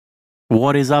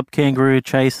What is up, Kangaroo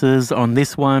Chasers? On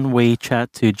this one, we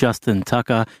chat to Justin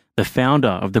Tucker, the founder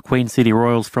of the Queen City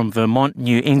Royals from Vermont,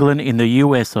 New England in the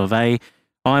US of A.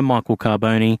 I'm Michael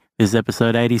Carboni. This is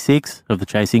episode 86 of the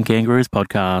Chasing Kangaroos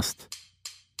podcast.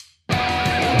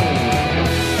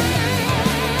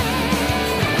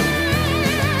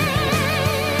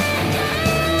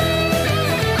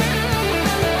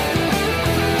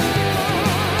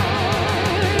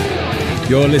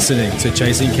 You're listening to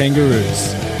Chasing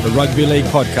Kangaroos, the Rugby League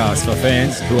podcast for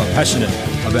fans who are passionate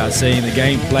about seeing the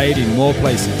game played in more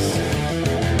places.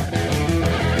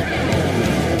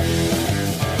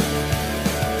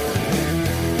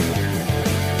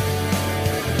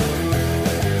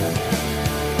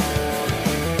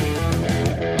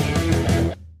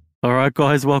 All right,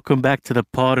 guys, welcome back to the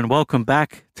pod and welcome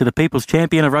back to the People's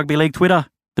Champion of Rugby League Twitter,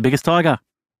 the biggest tiger.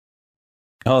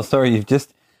 Oh, sorry, you've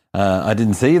just... I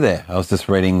didn't see you there. I was just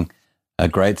reading a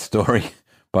great story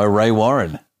by Ray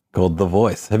Warren called The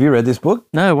Voice. Have you read this book?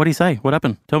 No, what do you say? What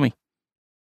happened? Tell me.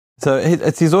 So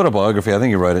it's his autobiography. I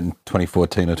think he wrote it in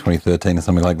 2014 or 2013 or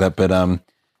something like that. But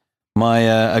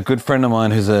a good friend of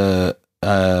mine who's a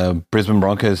Brisbane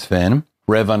Broncos fan,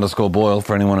 Rev_Boyle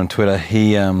for anyone on Twitter,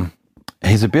 he's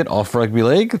a bit off rugby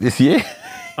league this year.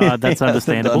 That's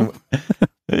understandable.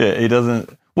 Yeah, he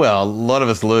doesn't... Well, a lot of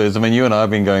us lose. I mean, you and I have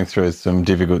been going through some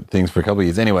difficult things for a couple of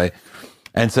years anyway.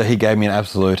 And so he gave me an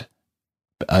absolute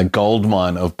gold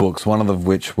mine of books, one of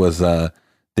which was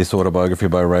this autobiography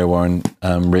by Ray Warren,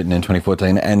 written in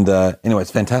 2014. And anyway, it's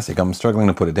fantastic. I'm struggling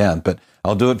to put it down, but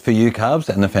I'll do it for you, Carbs,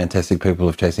 and the fantastic people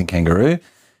of Chasing Kangaroos,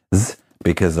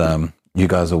 because you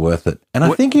guys are worth it. And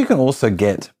I think you can also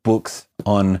get books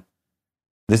on...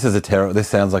 This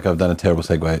sounds like I've done a terrible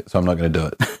segue, so I'm not going to do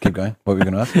it. Keep going. What were you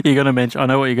going to ask? You're going to mention, I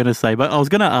know what you're going to say, but I was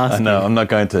going to ask. No, I'm not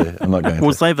going to.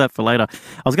 We'll save that for later.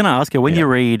 I was going to ask you, when you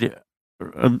read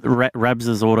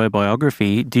Rabs'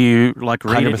 autobiography, do you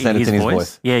read it in his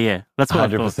voice? Yeah. That's what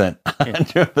 100%.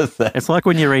 100%. It's like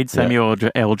when you read Samuel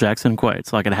L. Jackson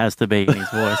quotes, like it has to be in his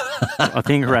voice. I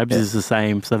think Rabs is the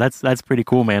same, so that's pretty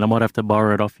cool, man. I might have to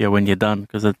borrow it off you when you're done,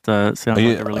 because it sounds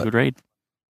like a really good read.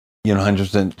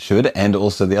 100% should. And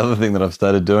also the other thing that I've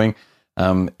started doing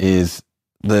is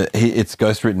it's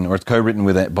ghostwritten, or it's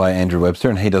co-written by Andrew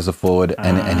Webster, and he does a forward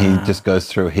and he just goes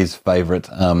through his favourite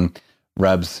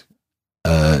Rabs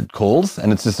calls,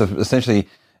 and it's just essentially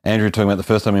Andrew talking about the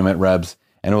first time he met Rabs,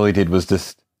 and all he did was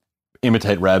just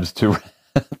imitate Rabs to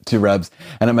Rabs,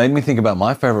 and it made me think about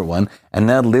my favourite one. And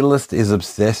now Littlest is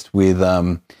obsessed with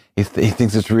he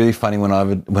thinks it's really funny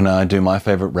when I do my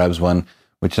favourite Rabs one,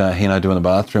 which he and I do in the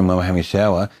bathroom when we're having a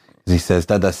shower, is he says,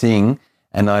 Dada sing,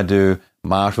 and I do,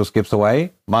 Marshall skips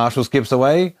away, Marshall's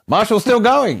still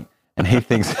going. And he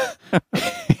thinks,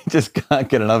 he just can't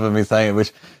get enough of me saying it,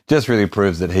 which just really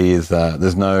proves that he is,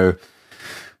 there's no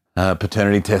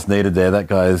paternity test needed there. That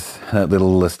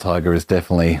littlest tiger is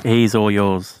definitely... He's all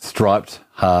yours. Striped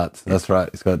heart. That's right.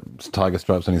 He's got tiger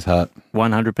stripes on his heart.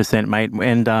 100%, mate.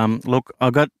 And look,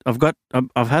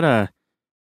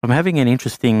 I'm having an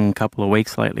interesting couple of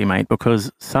weeks lately, mate,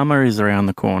 because summer is around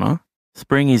the corner,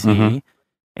 spring is here,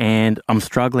 and I'm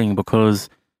struggling because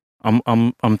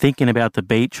I'm thinking about the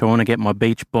beach. I want to get my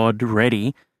beach bod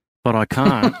ready, but I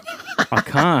can't. I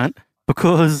can't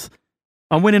because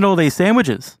I'm winning all these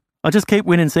sandwiches. I just keep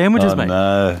winning sandwiches, mate.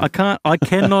 No. I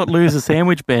cannot lose a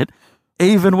sandwich bet,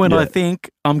 even when I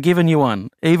think I'm giving you one.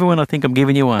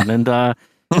 And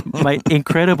mate,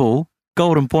 incredible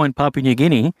Golden Point, Papua New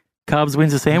Guinea. Carbs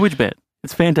wins a sandwich bet.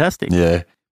 It's fantastic. Yeah.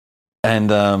 And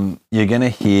you're going to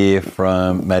hear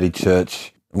from Matty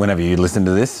Church whenever you listen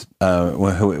to this.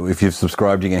 If you've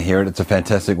subscribed, you're going to hear it. It's a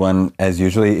fantastic one, as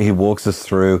usual. He walks us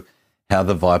through how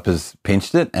the Vipers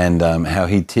pinched it and how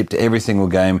he tipped every single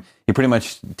game. He pretty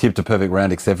much tipped a perfect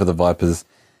round except for the Vipers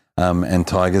and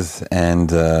Tigers,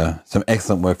 and some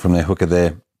excellent work from their hooker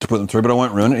there to put them through, but I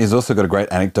won't ruin it. He's also got a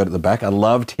great anecdote at the back. I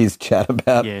loved his chat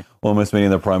about almost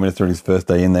meeting the Prime Minister on his first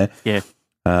day in there. Yeah.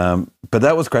 But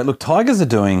that was great. Look, Tigers are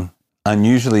doing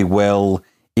unusually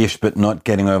well-ish, but not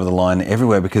getting over the line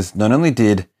everywhere, because not only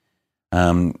did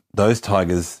those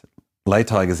Tigers, lay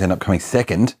Tigers, end up coming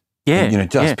second,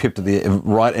 pipped at the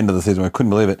right end of the season. I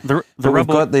couldn't believe it.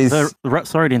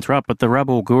 Sorry to interrupt, but the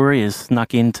Rebel Guri has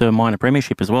snuck into minor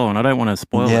premiership as well, and I don't want to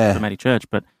spoil it for Matty Church,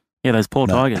 but... Yeah, those poor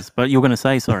Tigers. But you're going to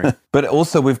say, sorry. But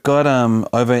also we've got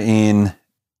over in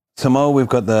Samoa, we've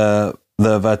got the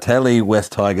Vateli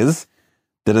West Tigers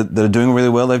that are doing really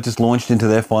well. They've just launched into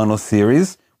their final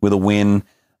series with a win.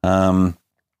 And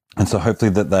so hopefully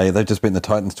that they've just beaten the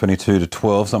Titans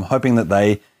 22-12. So I'm hoping that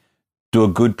they do a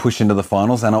good push into the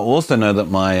finals. And I also know that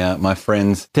my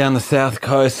friends down the south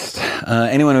coast,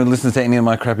 anyone who listens to any of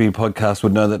my crappy podcasts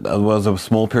would know that there was a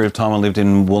small period of time I lived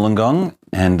in Wollongong,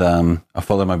 and I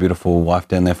followed my beautiful wife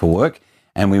down there for work,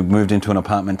 and we moved into an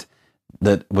apartment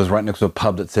that was right next to a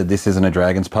pub that said, this isn't a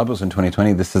Dragons pub. It was in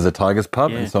 2020. This is a Tigers pub.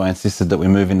 Yeah. And so I insisted that we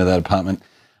move into that apartment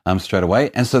straight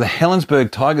away. And so the Helensburgh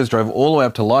Tigers drove all the way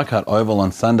up to Leichhardt Oval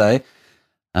on Sunday,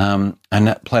 and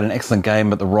that played an excellent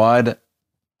game. But the ride,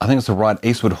 I think it's the ride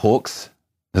Eastwood Hawks.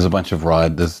 There's a bunch of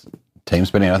there's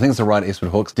teams, but anyway, I think it's the ride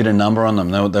Eastwood Hawks. Did a number on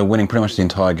them. They were winning pretty much the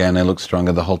entire game. They looked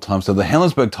stronger the whole time. So the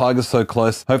Helensburgh Tigers so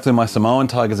close. Hopefully my Samoan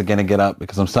Tigers are going to get up,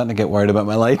 because I'm starting to get worried about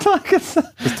my late Tigers.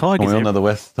 Tigers we all know the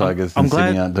West Tigers in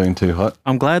Sydney aren't doing too hot.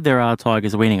 I'm glad there are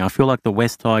Tigers winning. I feel like the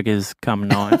West Tigers come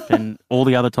ninth and all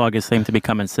the other Tigers seem to be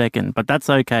coming second, but that's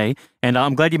okay. And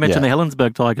I'm glad you mentioned the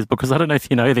Helensburgh Tigers, because I don't know if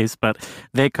you know this, but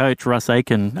their coach, Russ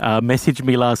Aiken, messaged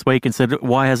me last week and said,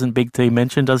 why hasn't Big T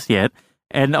mentioned us yet?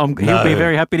 And he'll be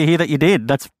very happy to hear that you did.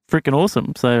 That's freaking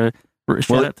awesome. So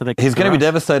shout out to the. He's going to be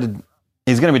devastated.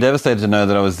 He's going to be devastated to know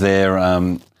that I was there.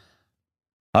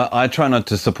 I try not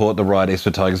to support the Ryde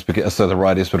Eastwood Tigers, the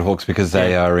Ryde Eastwood Hawks, because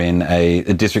they are in a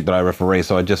district that I referee.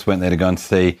 So I just went there to go and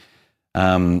see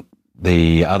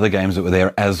the other games that were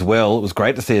there as well. It was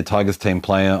great to see a Tigers team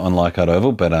play on Leichhardt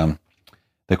Oval, but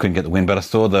they couldn't get the win. But I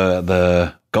saw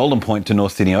the golden point to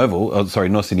North Sydney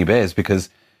Bears, because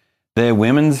their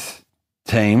women's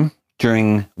team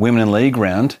during Women in League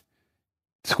round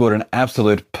scored an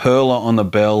absolute perler on the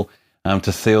bell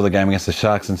to seal the game against the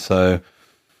Sharks, and so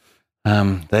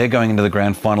they're going into the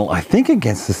grand final, I think,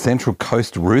 against the Central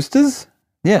Coast Roosters.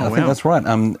 Yeah, I think that's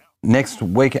right. Next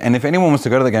week, and if anyone wants to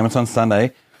go to the game, it's on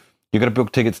Sunday. You've got to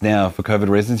book tickets now for COVID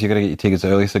reasons. You've got to get your tickets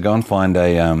early, so go and find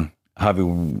a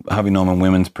Harvey Norman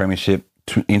Women's Premiership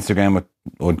Instagram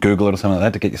or Google it or something like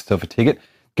that to get yourself a ticket.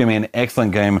 Give me an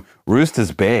excellent game.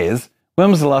 Roosters Bears. When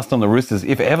was the last time the Roosters,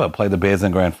 if ever, played the Bears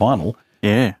in grand final?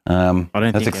 Yeah.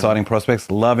 That's exciting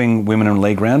prospects. Loving Women in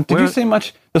League round. Did you see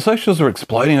much? The socials were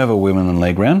exploding over Women in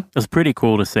League round. It was pretty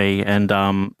cool to see, and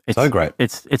it's so great.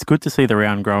 It's good to see the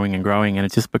round growing, and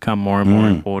it's just become more and more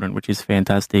important, which is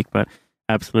fantastic. But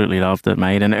absolutely loved it,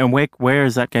 mate. And where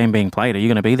is that game being played? Are you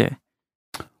going to be there?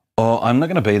 Oh, I'm not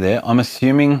going to be there. I'm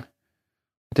assuming.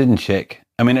 I didn't check.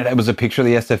 I mean, it was a picture of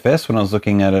the SFS when I was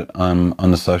looking at it on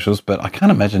the socials, but I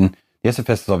can't imagine. The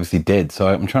SFS is obviously dead, so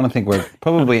I'm trying to think. We're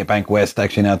probably at Bank West,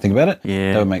 actually, now I think about it.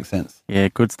 Yeah. That would make sense. Yeah,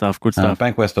 good stuff.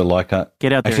 Bank West or Leichhardt.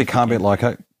 Get out there. Actually, can't be at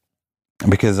Leichhardt,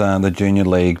 because the Junior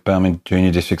League, Barman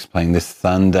Junior District's playing this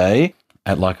Sunday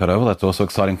at Leichhardt Oval. That's also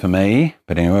exciting for me.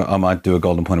 But anyway, I might do a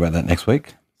golden point about that next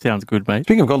week. Sounds good, mate.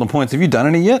 Speaking of golden points, have you done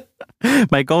any yet?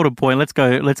 Mate, golden point. Let's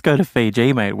go to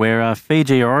Fiji, mate. We're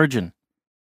Fiji Origin.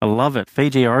 I love it.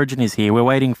 Fiji Origin is here. We're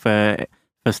waiting for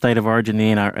State of Origin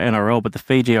in the NRL, but the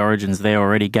Fiji Origin's there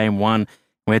already. Game 1.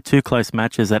 We had 2 close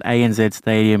matches at ANZ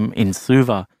Stadium in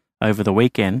Suva over the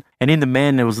weekend. And in the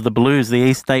men, it was the Blues, the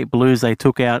East State Blues. They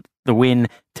took out the win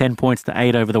 10 points to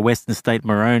 8 over the Western State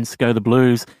Maroons. Go the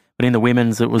Blues. But in the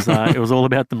women's, it was all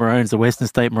about the Maroons. The Western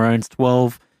State Maroons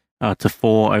 12 to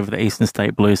 4 over the Eastern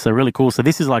State Blues. So really cool. So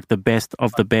this is like the best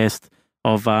of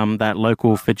that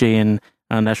local Fijian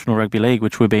National Rugby League,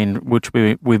 which we've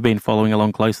been following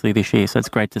along closely this year. So it's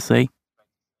great to see.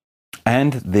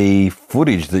 And the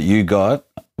footage that you got,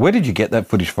 where did you get that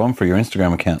footage from for your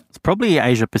Instagram account? It's probably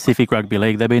Asia Pacific Rugby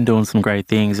League. They've been doing some great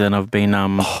things, and I've been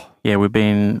we've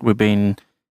been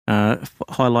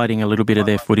highlighting a little bit of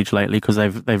their footage lately, because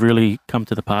they've really come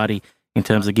to the party in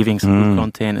terms of giving some good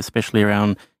content, especially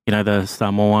around the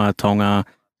Samoa, Tonga,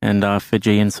 and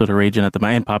Fijian sort of region at the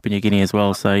moment, and Papua New Guinea as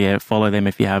well. So yeah, follow them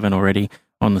if you haven't already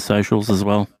on the socials as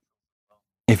well.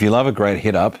 If you love a great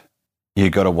hit up, you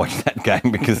got to watch that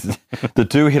game, because the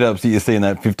 2 hit ups that you see in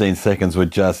that 15 seconds were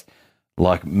just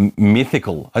like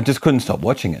mythical. I just couldn't stop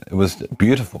watching it. It was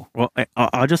beautiful. Well,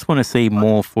 I just want to see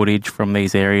more footage from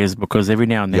these areas, because every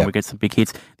now and then we get some big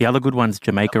hits. The other good one's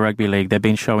Jamaica Rugby League. They've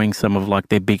been showing some of like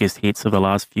their biggest hits of the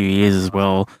last few years as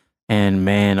well. And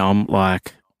man, I'm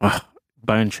like,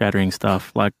 bone-shattering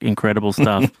stuff, like incredible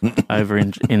stuff over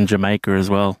in Jamaica as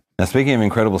well. Now, speaking of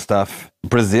incredible stuff,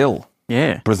 Brazil.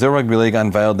 Yeah. Brazil Rugby League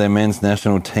unveiled their men's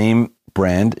national team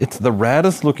brand. It's the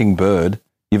raddest looking bird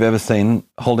you've ever seen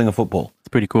holding a football. It's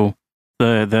pretty cool.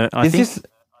 Is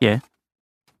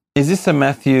this a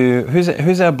Matthew?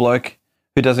 Who's our bloke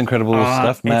who does incredible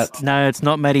stuff, Matt? No, it's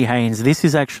not Matty Haynes. This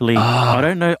is actually, I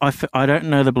don't know. I don't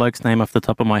know the bloke's name off the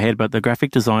top of my head, but the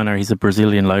graphic designer, he's a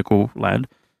Brazilian local lad.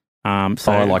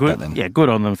 So I like good, that then. Yeah, good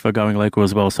on them for going local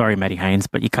as well. Sorry, Matty Haynes,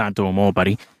 but you can't do them all,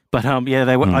 buddy. But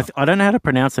they were. I don't know how to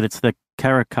pronounce it. It's the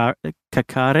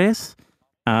Cacares.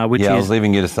 which I is, was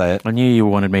leaving you to say it. I knew you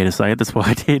wanted me to say it. That's why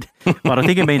I did. But I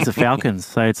think it means the Falcons.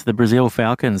 So it's the Brazil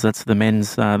Falcons. That's the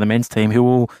men's team who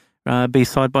will be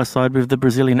side by side with the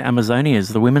Brazilian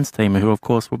Amazonias, the women's team, who of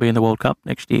course will be in the World Cup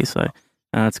next year. So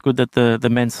it's good that the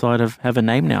men's side have a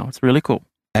name now. It's really cool.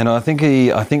 And I think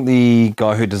the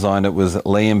guy who designed it was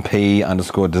Liam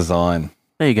P_design.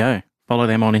 There you go. Follow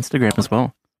them on Instagram as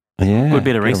well. Yeah. Good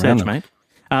bit of research, mate.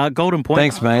 Golden Point.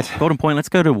 Thanks, mate. Golden Point. Let's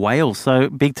go to Wales. So,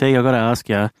 Big T, I got to ask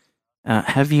you,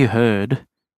 have you heard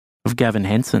of Gavin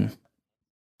Henson?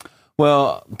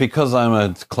 Well, because I'm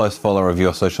a close follower of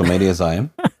your social medias, I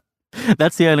am.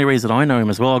 That's the only reason I know him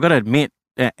as well. I've got to admit,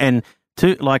 and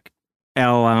to like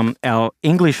our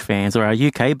English fans or our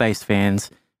UK-based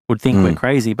fans would think we're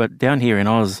crazy, but down here in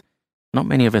Oz, not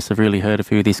many of us have really heard of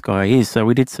who this guy is. So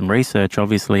we did some research,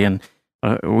 obviously, and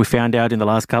we found out in the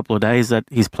last couple of days that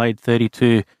he's played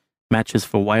 32 matches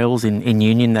for Wales in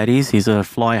Union, that is. He's a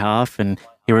fly half, and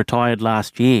he retired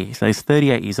last year. So he's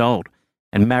 38 years old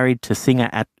and married to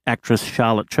singer-actress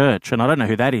Charlotte Church. And I don't know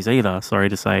who that is either, sorry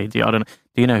to say. Do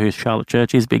you know who Charlotte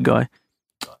Church is, big guy?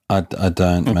 I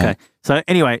don't, okay. mate. So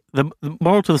anyway, the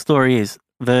moral to the story is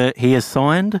he has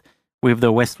signed with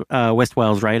the West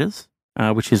Wales Raiders,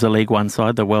 which is a League One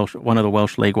side, one of the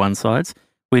Welsh League One sides,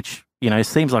 which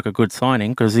seems like a good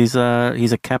signing because he's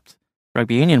a capped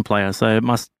rugby union player, so it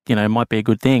might be a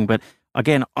good thing. But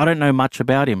again, I don't know much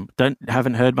about him.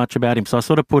 Haven't heard much about him, so I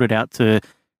sort of put it out to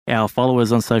our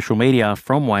followers on social media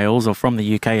from Wales or from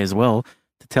the UK as well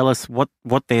to tell us what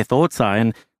their thoughts are.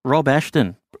 And Rob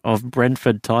Ashton of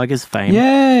Brentford Tigers fame.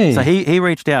 Yay! So he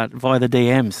reached out via the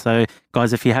DMs. So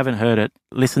guys, if you haven't heard it,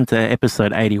 listen to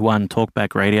episode 81,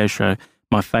 Talkback Radio Show,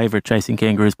 my favourite Chasing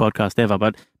Kangaroos podcast ever.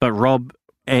 But Rob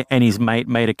and his mate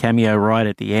made a cameo right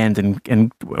at the end, and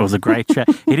it was a great chat.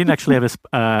 He didn't actually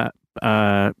have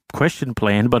a question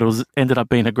planned, but it ended up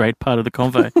being a great part of the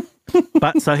convo.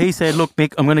 But so he said, "Look,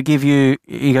 Mick, I'm going to give you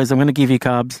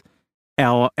Carbs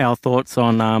our thoughts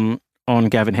on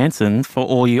Gavin Henson for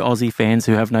all you Aussie fans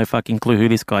who have no fucking clue who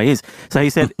this guy is." So he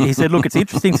said, look, it's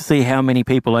interesting to see how many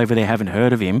people over there haven't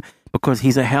heard of him because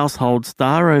he's a household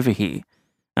star over here.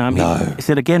 He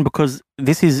said, again, because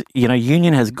this is,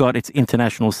 Union has got its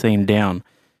international scene down.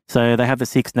 So they have the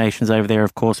Six Nations over there,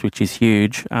 of course, which is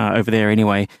huge over there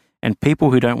anyway. And people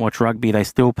who don't watch rugby, they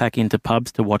still pack into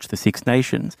pubs to watch the Six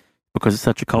Nations because it's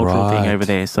such a cultural thing over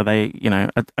there. So they,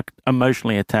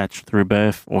 emotionally attached through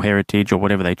birth or heritage or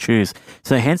whatever they choose.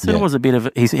 So Henson was a bit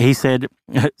of, he said,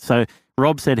 so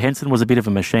Rob said Henson was a bit of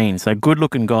a machine. So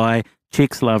good-looking guy,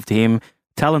 chicks loved him,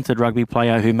 talented rugby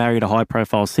player who married a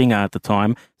high-profile singer at the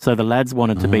time. So the lads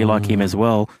wanted to be like him as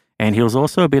well. And he was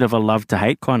also a bit of a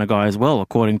love-to-hate kind of guy as well,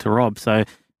 according to Rob. So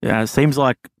it seems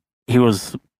like he would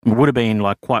have been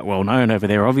like quite well known over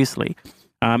there, obviously.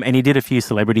 And he did a few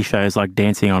celebrity shows like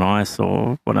Dancing on Ice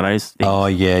or one of those things. Oh,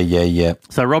 yeah.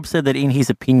 So Rob said that in his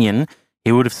opinion,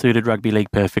 he would have suited rugby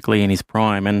league perfectly in his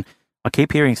prime. And I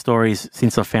keep hearing stories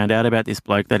since I found out about this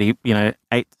bloke that he,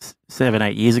 8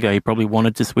 years ago, he probably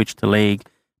wanted to switch to league,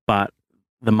 but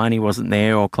the money wasn't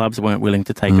there or clubs weren't willing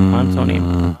to take a punt on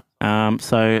him.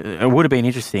 So it would have been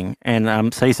interesting.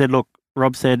 And so he said, look,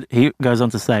 Rob said, he goes on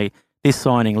to say, this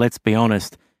signing, let's be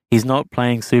honest, he's not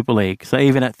playing Super League. So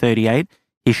even at 38,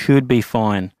 he should be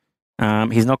fine.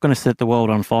 He's not going to set the world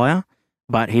on fire,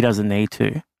 but he doesn't need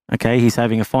to. Okay, he's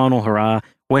having a final hurrah.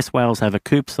 West Wales have a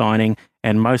coup signing,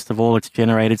 and most of all, it's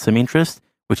generated some interest,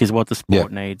 which is what the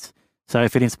sport needs. So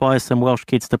if it inspires some Welsh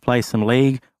kids to play some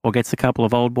league or gets a couple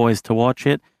of old boys to watch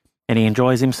it, and he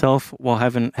enjoys himself while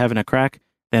having a crack,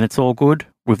 then it's all good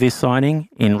with this signing,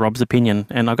 in Rob's opinion.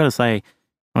 And I've got to say,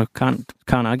 I can't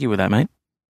argue with that, mate.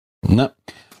 No.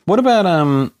 What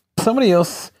about somebody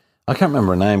else? I can't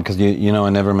remember her name because I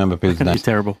never remember people's names. She's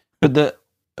terrible. But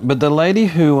the lady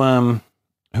who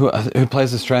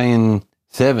plays Australian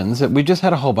sevens, we just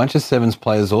had a whole bunch of sevens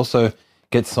players also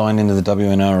get signed into the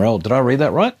WNRL. Did I read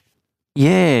that right?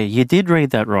 Yeah, you did read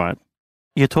that right.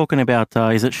 You're talking about,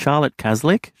 is it Charlotte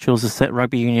Caslick? She was a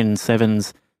rugby union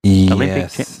sevens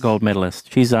Olympic gold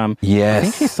medalist. She's I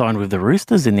think she signed with the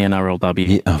Roosters in the NRLW.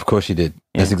 Yeah, of course she did.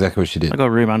 Yeah. That's exactly what she did. I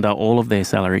got room under all of their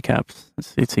salary caps.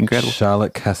 It's incredible.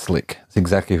 Charlotte Caslick. That's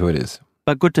exactly who it is.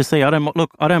 But good to see. I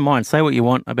don't mind. Say what you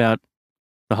want about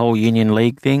the whole Union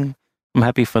League thing. I'm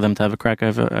happy for them to have a crack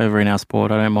over in our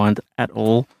sport. I don't mind at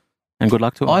all. And good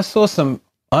luck to them.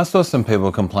 I saw some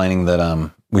people complaining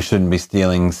that we shouldn't be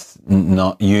stealing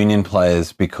not union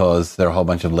players because there are a whole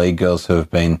bunch of league girls who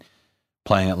have been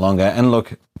playing it longer. And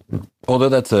look, although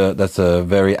that's a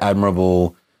very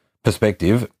admirable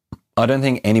perspective, I don't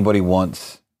think anybody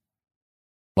wants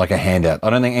like a handout.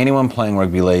 I don't think anyone playing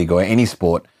rugby league or any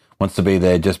sport wants to be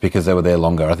there just because they were there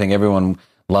longer. I think everyone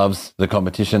loves the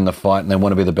competition, the fight, and they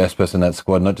want to be the best person in that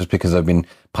squad, not just because they've been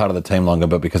part of the team longer,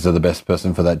 but because they're the best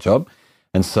person for that job.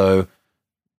 And so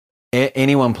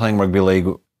anyone playing rugby league,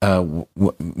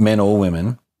 men or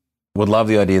women, would love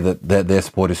the idea that their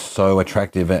sport is so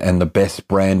attractive and the best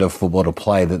brand of football to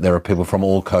play that there are people from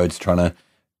all codes trying to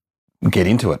get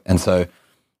into it. And so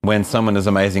when someone as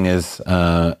amazing as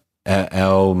our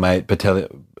mate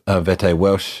Vete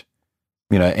Welsh,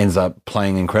 ends up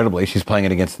playing incredibly, she's playing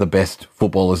it against the best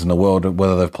footballers in the world,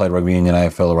 whether they've played rugby union,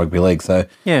 AFL or rugby league. So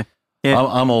yeah.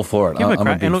 I'm all for it. I'm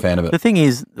a big fan of it. The thing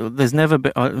is,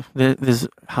 there's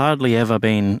hardly ever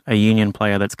been a union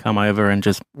player that's come over and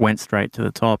just went straight to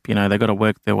the top. They've got to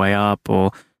work their way up,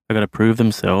 or they've got to prove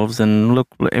themselves. And look,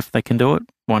 if they can do it,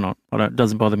 why not? It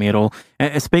doesn't bother me at all.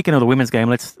 Speaking of the women's game,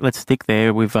 let's stick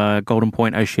there with Golden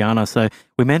Point Oceania. So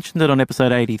we mentioned it on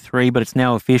episode 83, but it's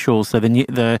now official. So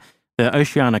the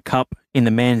Oceania Cup in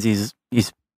the men's is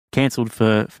cancelled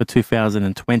for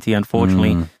 2020,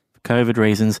 unfortunately, for COVID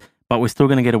reasons. But we're still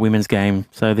going to get a women's game.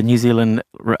 So the New Zealand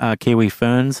Kiwi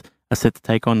Ferns are set to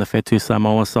take on the Fetu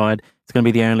Samoa side. It's going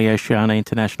to be the only Oceania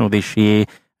International this year,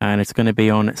 and it's going to be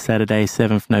on Saturday,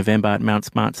 7th November at Mount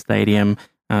Smart Stadium,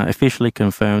 officially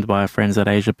confirmed by our friends at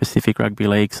Asia Pacific Rugby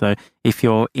League. So if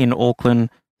you're in Auckland,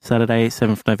 Saturday,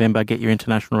 7th November, get your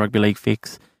International Rugby League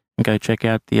fix and go check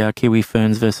out the Kiwi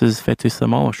Ferns versus Fetu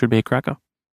Samoa. Should be a cracker.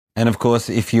 And of course,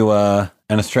 if you are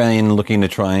an Australian looking to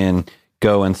try and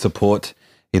go and support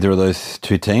either of those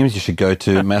two teams, you should go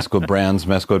to Mascot Browns,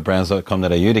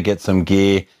 mascotbrowns.com.au to get some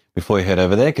gear before you head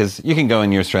over there, because you can go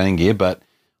in your Australian gear, but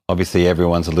obviously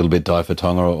everyone's a little bit die for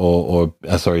Tonga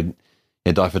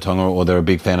die for Tonga, or they're a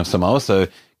big fan of Samoa. So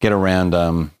get around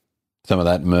some of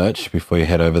that merch before you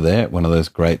head over there at one of those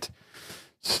great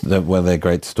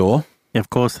store. Yeah, of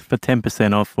course, for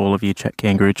 10% off all of you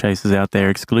kangaroo chasers out there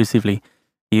exclusively,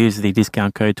 use the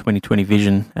discount code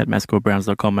 2020VISION at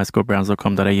mascotbrowns.com,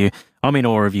 mascotbrowns.com.au. I'm in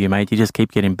awe of you, mate. You just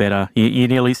keep getting better. You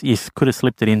could have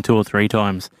slipped it in 2 or 3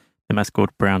 times, the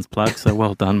Mascot Browns plug. So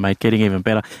well done, mate. Getting even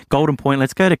better. Golden Point,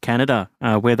 let's go to Canada,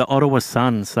 where the Ottawa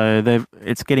Sun,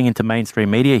 it's getting into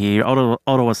mainstream media here.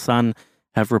 Ottawa Sun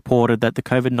have reported that the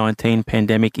COVID-19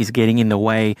 pandemic is getting in the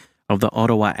way of the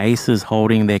Ottawa Aces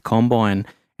holding their combine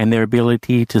and their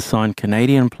ability to sign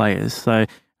Canadian players. So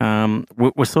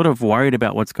we're sort of worried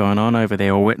about what's going on over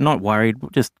there, or we're not worried,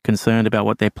 just concerned about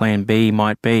what their plan B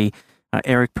might be.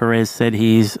 Eric Perez said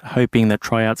he's hoping that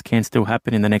tryouts can still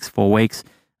happen in the next 4 weeks.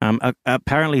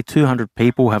 Apparently 200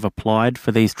 people have applied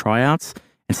for these tryouts,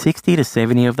 and 60 to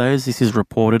 70 of those, this is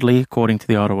reportedly, according to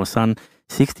the Ottawa Sun,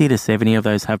 60 to 70 of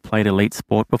those have played elite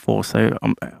sport before. So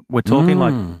we're talking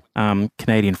like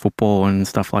Canadian football and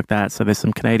stuff like that. So there's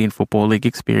some Canadian Football League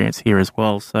experience here as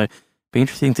well. So be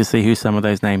interesting to see who some of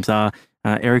those names are.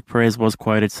 Eric Perez was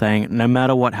quoted saying, no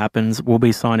matter what happens, we'll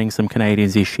be signing some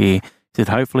Canadians this year. He said,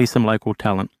 hopefully some local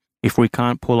talent. If we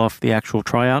can't pull off the actual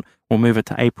tryout, we'll move it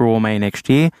to April or May next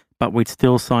year, but we'd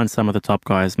still sign some of the top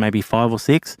guys, maybe 5 or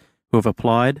 6 who have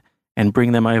applied, and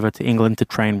bring them over to England to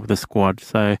train with the squad.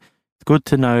 So it's good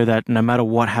to know that no matter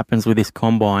what happens with this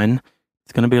combine,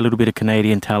 it's going to be a little bit of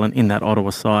Canadian talent in that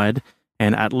Ottawa side.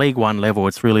 And at League One level,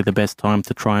 it's really the best time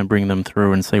to try and bring them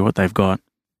through and see what they've got.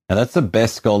 Now, that's the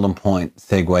best Golden Point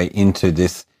segue into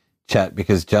this chat,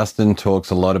 because Justin talks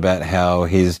a lot about how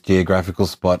his geographical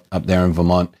spot up there in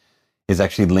Vermont is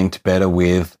actually linked better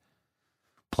with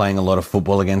playing a lot of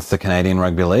football against the Canadian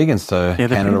Rugby League. And so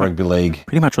Canada Rugby League...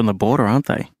 Pretty much on the border, aren't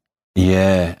they?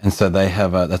 Yeah. And so they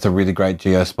have that's a really great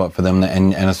geo spot for them.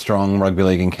 And a strong rugby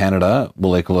league in Canada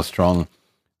will equal a strong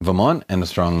Vermont and a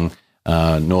strong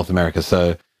North America.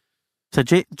 So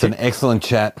it's an excellent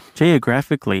chat.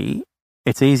 Geographically,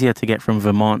 it's easier to get from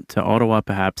Vermont to Ottawa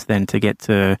perhaps than to get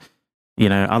to,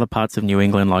 other parts of New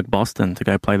England like Boston to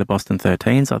go play the Boston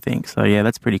 13s, I think. So yeah,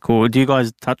 that's pretty cool. Do you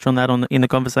guys touch on that in the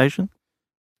conversation?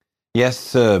 Yes,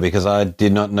 sir, because I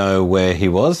did not know where he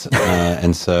was.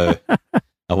 And so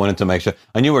I wanted to make sure.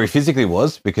 I knew where he physically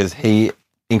was because he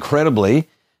incredibly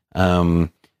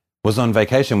was on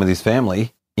vacation with his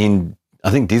family in, I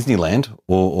think, Disneyland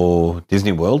or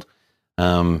Disney World,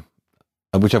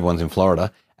 whichever one's in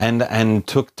Florida, and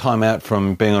took time out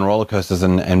from being on roller coasters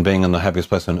and being on the happiest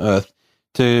place on earth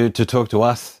to talk to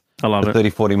us. I love for it. 30,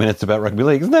 40 minutes about rugby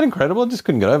league. Isn't that incredible? I just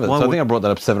couldn't get over it. So I think I brought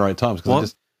that up 7 or 8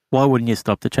 times. Why wouldn't you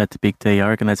stop to chat to Big T? I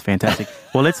reckon that's fantastic.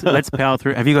 Well, let's power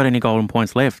through. Have you got any golden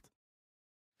points left?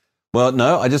 Well,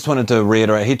 no, I just wanted to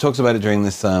reiterate. He talks about it during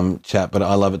this chat, but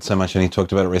I love it so much, and he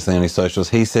talked about it recently on his socials.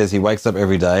 He says he wakes up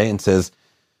every day and says,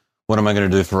 what am I going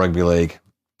to do for rugby league?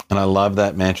 And I love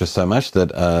that mantra so much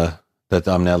that that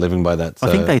I'm now living by that. So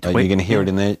I think they you're going to hear it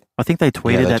in there. I think they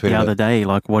tweeted that the other day,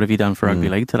 like, what have you done for Rugby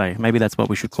League today? Maybe that's what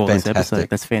we should call this episode.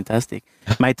 That's fantastic.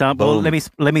 Mate, well,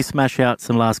 let me smash out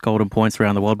some last golden points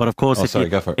around the world. But of course,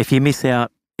 go for it. If you miss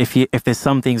out, if there's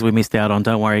some things we missed out on,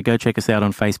 don't worry. Go check us out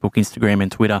on Facebook, Instagram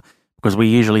and Twitter, because we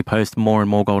usually post more and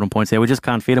more golden points there. We just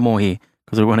can't fit them all here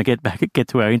because we want to get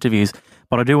to our interviews.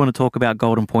 But I do want to talk about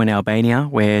Golden Point Albania,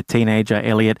 where teenager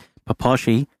Elliot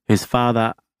Paposhi, whose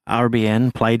father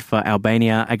RBN played for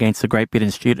Albania against the Great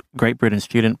Britain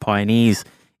student pioneers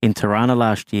in Tirana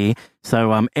last year.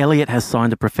 So Elliot has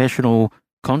signed a professional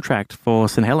contract for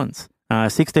St Helens.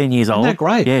 16 years old. Isn't that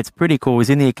great? Yeah, it's pretty cool. He's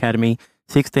in the academy,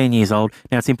 16 years old.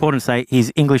 Now, it's important to say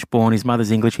he's English born. His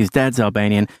mother's English. His dad's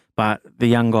Albanian. But the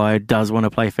young guy does want to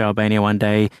play for Albania one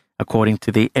day, according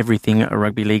to the Everything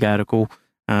Rugby League article,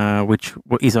 which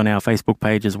is on our Facebook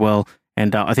page as well.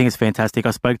 And I think it's fantastic.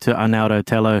 I spoke to Arnaldo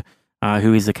Tello,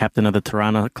 who is the captain of the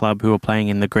Tirana club, who are playing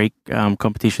in the Greek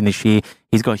competition this year.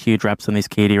 He's got huge raps on this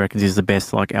kid. He reckons he's the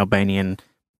best, like, Albanian,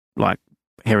 like,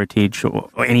 heritage or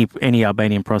any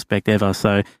Albanian prospect ever.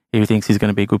 So he thinks he's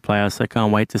going to be a good player. So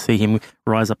can't wait to see him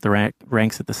rise up the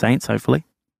ranks at the Saints, hopefully.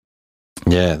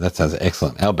 Yeah, that sounds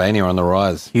excellent. Albania on the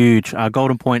rise. Huge.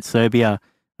 Golden Point, Serbia.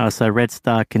 So Red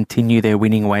Star continue their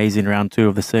winning ways in round 2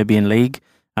 of the Serbian League.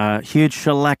 Huge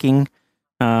shellacking.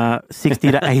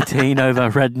 60-18 over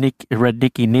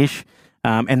Radniki Niš.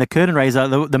 And the curtain raiser,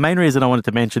 the main reason I wanted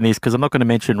to mention this, because I'm not going to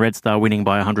mention Red Star winning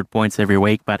by 100 points every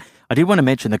week, but I did want to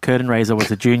mention the curtain raiser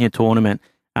was a junior tournament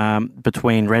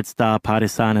between Red Star,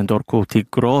 Partizan and Dorku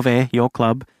Tigrove, your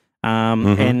club.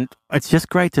 And it's just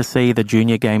great to see the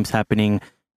junior games happening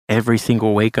every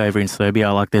single week over in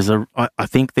Serbia. Like, I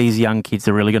think these young kids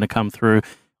are really going to come through.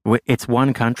 It's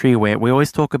one country where we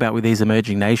always talk about with these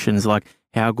emerging nations, like,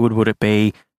 how good would it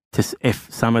be if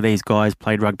some of these guys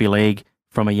played rugby league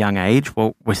from a young age?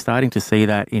 Well, we're starting to see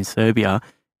that in Serbia,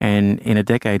 and in a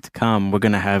decade to come, we're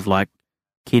going to have, like,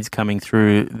 kids coming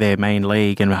through their main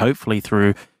league and hopefully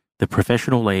through the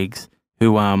professional leagues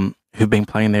who've been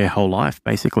playing their whole life,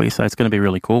 basically. So it's going to be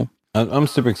really cool. I'm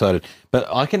super excited, but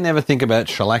I can never think about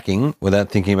shellacking without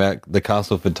thinking about the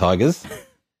Castleford Tigers.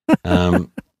 And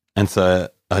so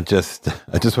I just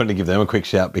wanted to give them a quick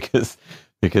shout because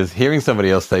hearing somebody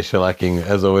else say shellacking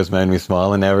has always made me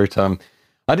smile. And now every time,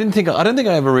 I don't think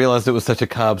I ever realised it was such a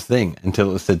Carbs thing until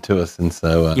it was said to us. And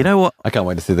so, you know what? I can't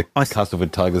wait to see the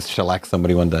Castleford Tigers shellac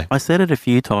somebody one day. I said it a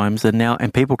few times,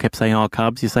 and people kept saying, "Oh,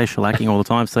 Carbs, you say shellacking all the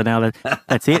time." So now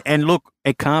that's it. And look,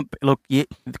 the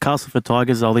Castleford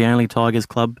Tigers are the only Tigers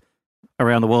club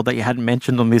around the world that you hadn't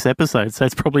mentioned on this episode. So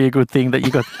it's probably a good thing that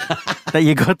you got that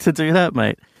you got to do that,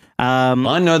 mate.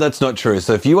 I know that's not true.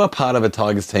 So if you are part of a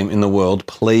Tigers team in the world,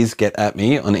 please get at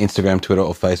me on Instagram, Twitter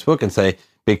or Facebook and say,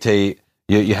 Big T,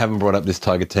 you haven't brought up this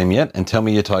Tiger team yet, and tell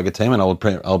me your Tiger team and I'll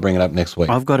bring it up next week.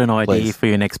 I've got an idea for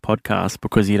your next podcast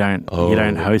because you don't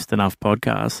host enough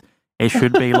podcasts. It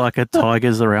should be like a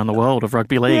Tigers around the world of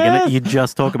rugby league, and you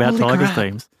just talk about Tigers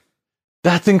teams.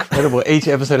 That's incredible. Each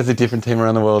episode is a different team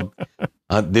around the world.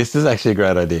 This is actually a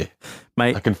great idea.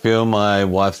 Mate, I can feel my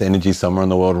wife's energy somewhere in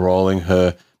the world rolling,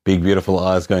 her big, beautiful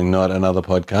eyes going, not another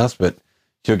podcast, but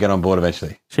she'll get on board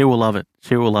eventually. She will love it.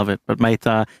 She will love it. But, mate,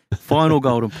 final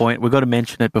golden point. We've got to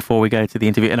mention it before we go to the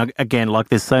interview. And, again, like,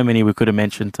 there's so many we could have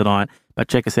mentioned tonight, but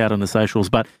check us out on the socials.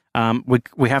 But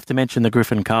we have to mention the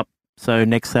Griffin Cup. So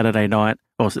next Saturday,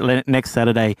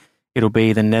 it'll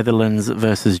be the Netherlands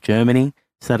versus Germany,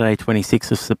 Saturday,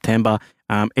 26th of September.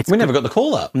 We never got the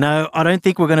call up. No, I don't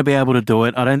think we're going to be able to do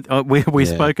it. We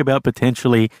spoke about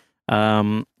potentially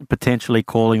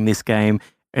calling this game.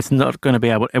 It's not going to be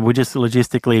able. We just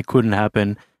logistically it couldn't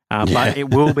happen. But it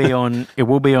will be on. It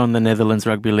will be on the Netherlands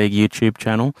Rugby League YouTube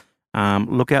channel.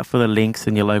 Look out for the links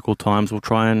in your local times. We'll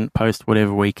try and post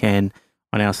whatever we can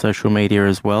on our social media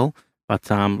as well. But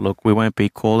look, we won't be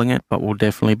calling it, but we'll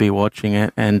definitely be watching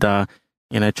it. And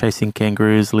Chasing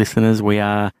Kangaroos listeners, we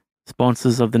are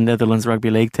sponsors of the Netherlands Rugby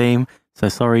League team. So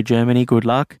sorry, Germany. Good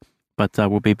luck. But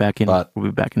we'll be back in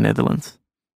Netherlands.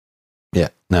 Yeah,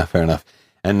 no, fair enough.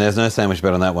 And there's no sandwich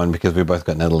bet on that one because we both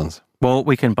got Netherlands. Well,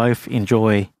 we can both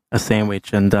enjoy a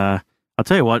sandwich. And I'll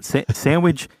tell you what, the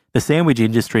sandwich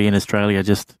industry in Australia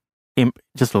just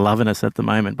loving us at the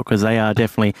moment because they are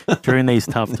definitely, during these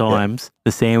tough times,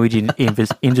 the sandwich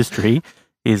industry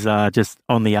is just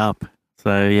on the up.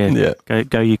 So,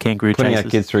 go you kangaroo Putting chasers.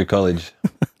 our kids through college.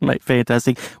 Mate,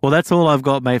 fantastic. Well, that's all I've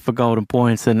got, mate, for Golden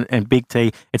Points and Big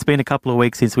T. It's been a couple of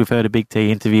weeks since we've heard a Big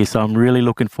T interview, so I'm really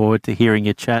looking forward to hearing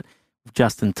your chat with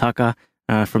Justin Tucker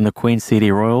from the Queen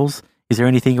City Royals. Is there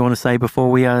anything you want to say before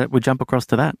we jump across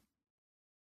to that?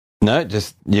 No,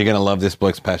 just you're going to love this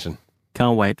bloke's passion.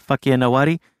 Can't wait. Fuck yeah, no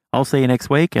worry. I'll see you next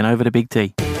week, and over to Big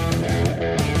T.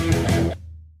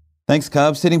 Thanks,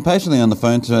 Carb. Sitting patiently on the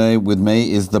phone today with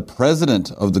me is the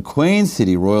president of the Queen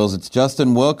City Royals. It's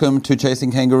Justin. Welcome to Chasing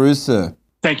Kangaroos, sir.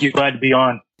 Thank you. Glad to be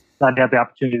on. Glad to have the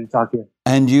opportunity to talk to you.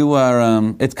 And you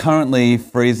are, it's currently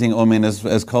freezing, I mean,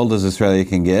 as cold as Australia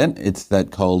can get. It's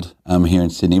that cold here in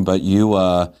Sydney, but you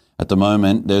are, at the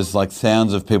moment, there's like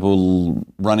sounds of people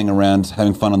running around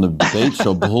having fun on the beach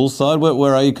or poolside.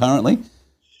 Where are you currently?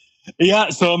 Yeah,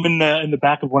 so I'm in the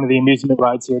back of one of the amusement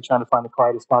rides here, trying to find the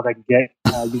quietest spot I can get.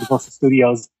 Universal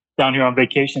Studios down here on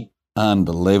vacation.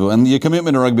 Unbelievable. And your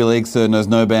commitment to rugby league, sir, knows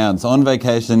no bounds. On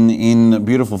vacation in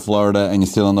beautiful Florida, and you're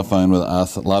still on the phone with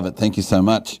us. Love it. Thank you so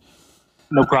much.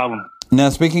 No problem. Now,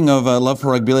 speaking of love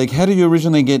for rugby league, how did you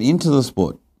originally get into the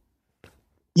sport?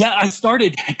 Yeah, I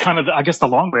started kind of, I guess, the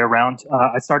long way around.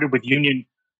 I started with Union.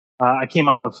 I came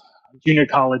out of junior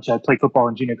college. I played football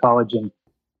in junior college, and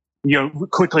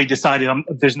quickly decided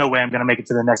there's no way I'm going to make it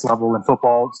to the next level in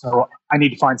football. So I need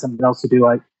to find something else to do.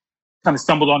 I kind of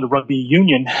stumbled onto rugby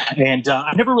union, and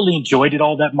I never really enjoyed it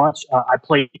all that much. I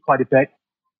played quite a bit,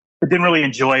 but didn't really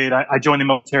enjoy it. I joined the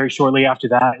military shortly after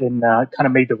that and kind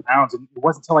of made the rounds. And it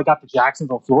wasn't until I got to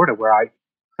Jacksonville, Florida, where I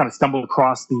kind of stumbled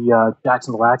across the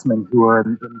Jacksonville Axemen, who were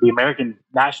in the American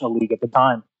National League at the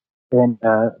time. And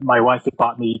my wife had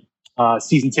bought me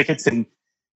season tickets and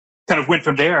kind of went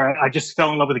from there. I just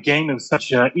fell in love with the game. It was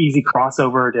such an easy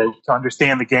crossover to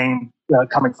understand the game,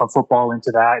 coming from football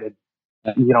into that. And,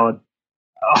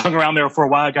 I hung around there for a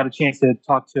while. I got a chance to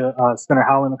talk to Spinner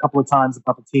Howland a couple of times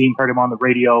about the team, heard him on the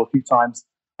radio a few times.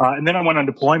 And then I went on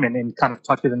deployment and kind of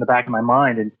tucked it in the back of my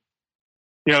mind. And,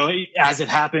 as it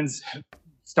happens,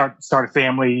 start a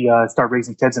family, start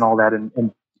raising kids and all that,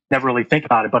 and never really think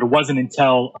about it. But it wasn't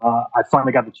until I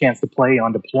finally got the chance to play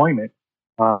on deployment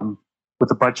with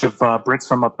a bunch of Brits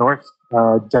from up north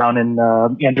down in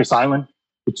Andros Island,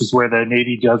 which is where the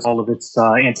Navy does all of its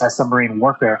anti-submarine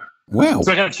warfare. Wow.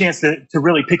 So I got a chance to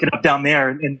really pick it up down there,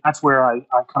 and that's where I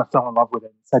kind of fell in love with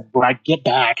it. Said, when I get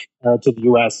back to the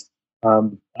U.S.,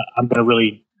 I'm going to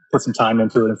really put some time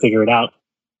into it and figure it out.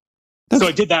 So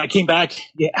I did that. I came back.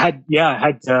 Had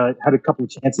a couple of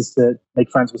chances to make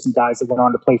friends with some guys that went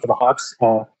on to play for the Hawks,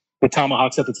 the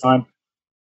Tomahawks at the time.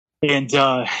 And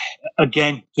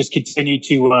again, just continued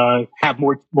to have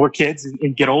more kids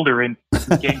and get older, and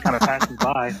the game kind of passed me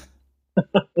by.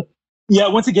 Yeah,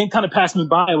 once the game kind of passed me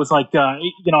by, I was like, I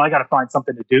got to find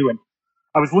something to do. And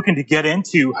I was looking to get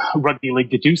into rugby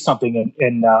league to do something.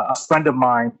 And a friend of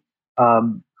mine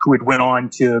who had went on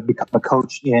to become a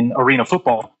coach in arena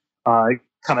football kind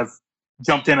of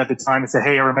jumped in at the time and said,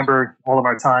 hey, I remember all of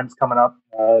our times coming up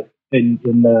in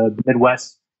the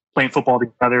Midwest playing football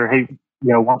together. Hey,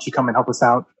 why don't you come and help us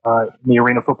out in the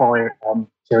arena football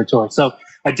territory? So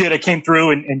I did. I came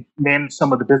through and managed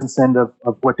some of the business end of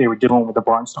what they were doing with the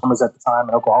Barnstormers at the time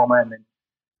in Oklahoma. And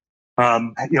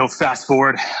then, fast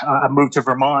forward, I moved to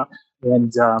Vermont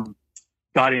and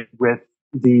got in with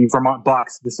the Vermont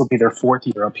Bucks. This will be their fourth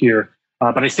year up here.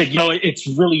 But I said, it's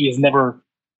really has never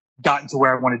gotten to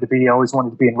where I wanted to be. I always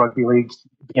wanted to be in rugby league,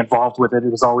 be involved with it.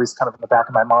 It was always kind of in the back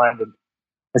of my mind. And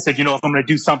I said, if I'm going to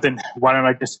do something, why don't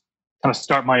I just kind of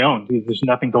start my own? There's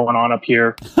nothing going on up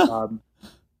here.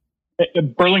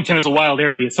 Burlington is a wild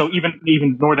area, so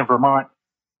even northern Vermont,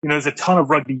 there's a ton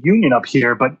of rugby union up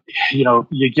here, but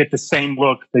you get the same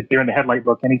look, the deer in the headlight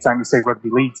look, anytime you say rugby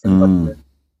league.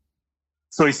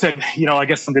 So he said, I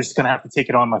guess I'm just going to have to take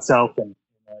it on myself and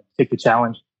take the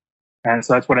challenge, and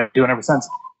so that's what I'm doing ever since.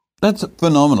 That's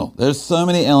phenomenal. There's so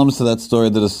many elements to that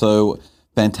story that are so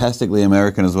fantastically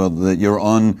American as well. That you're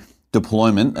on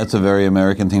deployment. That's a very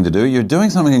American thing to do. You're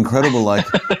doing something incredible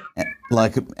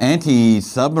like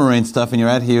anti-submarine stuff, and you're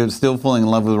out here still falling in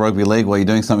love with rugby league while you're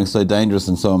doing something so dangerous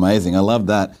and so amazing. I love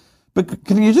that. But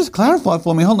can you just clarify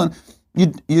for me? Hold on.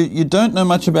 You don't know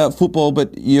much about football,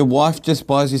 but your wife just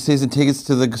buys you season tickets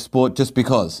to the sport just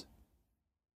because?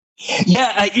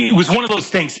 Yeah, it was one of those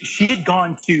things. She had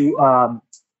gone to,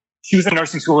 she was in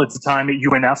nursing school at the time at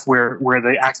UNF where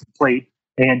the Axemen played.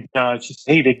 And she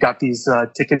said, hey, they've got these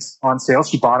tickets on sale.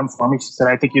 She bought them for me. She said,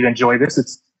 I think you'd enjoy this.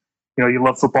 It's, you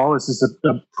love football. This is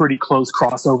a pretty close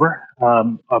crossover.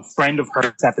 A friend of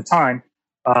hers at the time,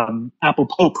 Apple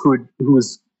Pope, who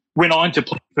went on to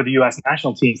play for the U.S.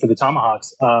 national team for the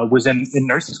Tomahawks, was in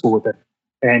nursing school with her.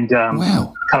 And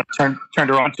wow. Kind of turned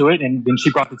her onto it. And then she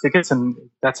brought the tickets, and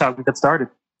that's how we got started.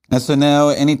 And so now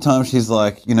anytime she's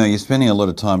like, you're spending a lot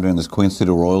of time doing this Queen City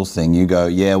Royals thing, you go,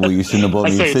 yeah, well, you shouldn't have bought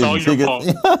me season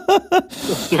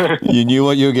tickets. Sure. You knew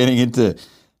what you were getting into.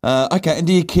 Okay, and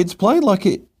do your kids play?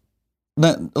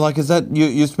 Is that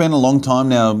you spent a long time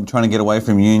now trying to get away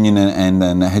from union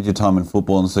and had your time in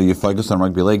football, and so you focus on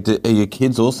rugby league. Are your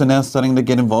kids also now starting to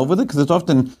get involved with it? Because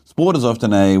sport is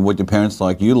often a what your parents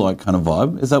like, you like kind of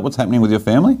vibe. Is that what's happening with your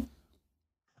family?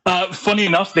 Funny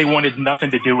enough, they wanted nothing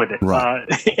to do with it. Right.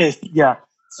 Yeah.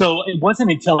 So it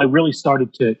wasn't until I really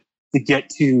started to get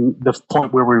to the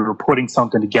point where we were putting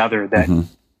something together that,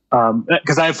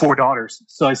 because I have 4 daughters,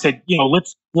 so I said,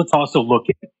 let's also look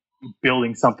at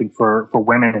building something for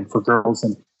women and for girls,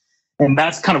 and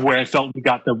that's kind of where I felt we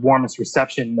got the warmest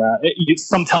reception.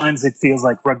 Sometimes it feels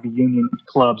like rugby union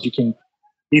clubs, you can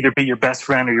either be your best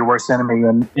friend or your worst enemy,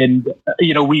 and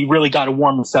we really got a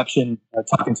warm reception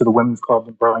talking to the women's club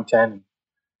in Burlington,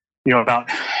 about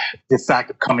the fact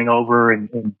of coming over,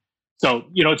 and so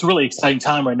it's a really exciting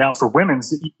time right now for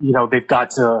women's. They've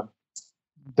got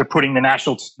they're putting the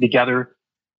national team together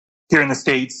here in the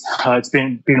States. It's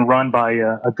being run by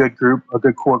a good group, a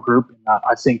good core group. And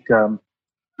I think, we're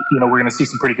going to see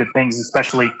some pretty good things,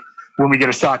 especially when we get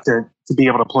a shot to be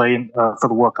able to play for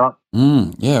the World Cup.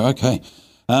 Yeah, okay.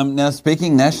 Now,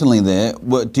 speaking nationally there,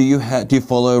 do you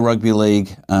follow rugby league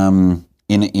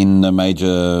in the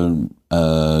major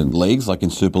leagues, like in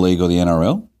Super League or the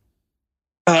NRL?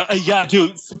 Yeah, I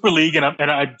do. Super League, and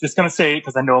I'm just going to say it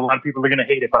because I know a lot of people are going to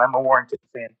hate it, but I'm a Warrington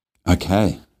fan.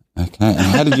 Okay. And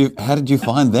how did you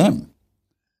find them?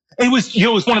 It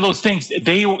was one of those things.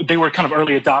 They were kind of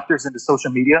early adopters into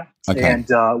social media, and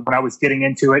when I was getting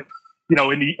into it,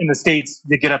 in the States,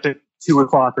 you get up at 2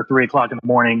 o'clock or 3 o'clock in the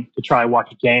morning to try and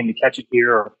watch a game to catch it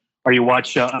here, or you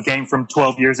watch a game from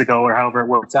 12 years ago, or however it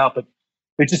works out. But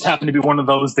it just happened to be one of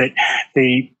those that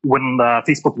when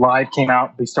Facebook Live came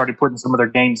out, they started putting some of their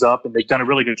games up, and they've done a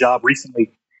really good job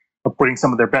recently of putting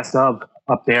some of their best of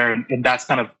up there, and that's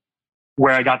kind of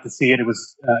where I got to see it. It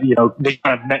was, they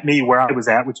kind of met me where I was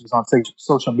at, which was on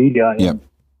social media. And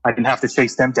I didn't have to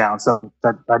chase them down. So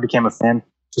I became a fan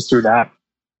just through that.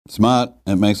 Smart.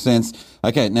 It makes sense.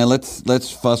 Okay, now let's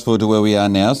fast forward to where we are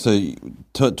now. So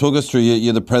talk us through,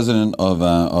 you're the president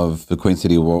of the Queen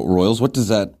City Royals. What does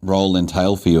that role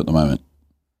entail for you at the moment?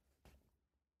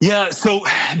 Yeah, so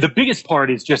the biggest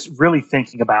part is just really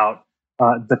thinking about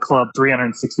the club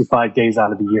 365 days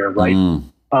out of the year, right?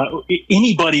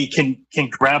 Anybody can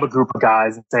grab a group of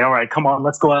guys and say, all right, come on,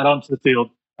 let's go out onto the field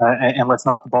and let's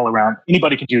knock the ball around.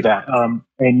 Anybody can do that.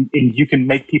 And you can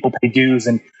make people pay dues,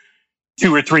 and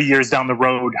 2 or 3 years down the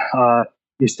road,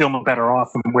 you're still no better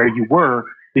off from where you were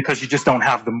because you just don't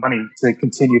have the money to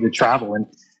continue to travel. And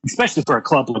especially for a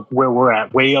club like where we're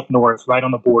at, way up north, right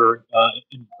on the border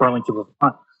in Burlington,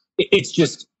 it's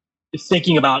just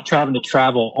thinking about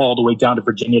travel all the way down to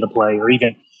Virginia to play, or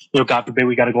even, God forbid,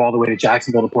 we got to go all the way to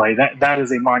Jacksonville to play. That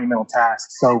is a monumental task.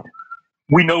 So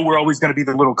we know we're always going to be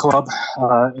the little club,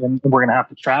 and we're going to have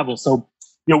to travel. So,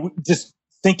 just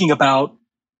thinking about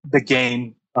the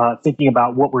game, thinking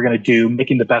about what we're going to do,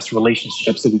 making the best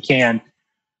relationships that we can,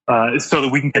 so that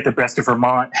we can get the best of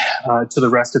Vermont to the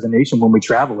rest of the nation when we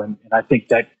travel. And I think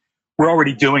that we're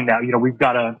already doing that. We've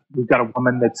got a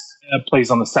woman that plays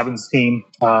on the sevens team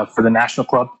for the national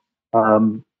club.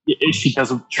 She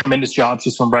does a tremendous job.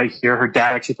 She's from right here. Her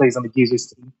dad actually plays on the Geezers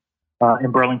team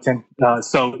in Burlington.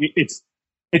 So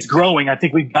it's growing. I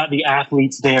think we've got the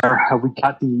athletes there. We've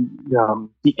got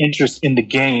the interest in the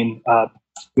game.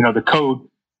 The code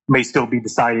may still be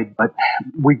decided, but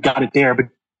we've got it there. But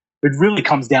it really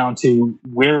comes down to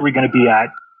where are we going to be at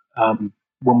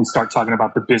when we start talking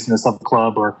about the business of the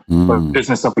club or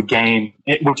business of the game,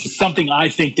 which is something I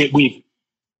think that we've,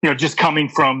 just coming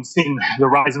from seeing the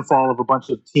rise and fall of a bunch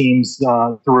of teams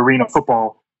through arena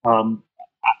football,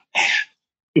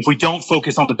 if we don't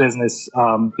focus on the business,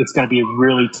 it's going to be a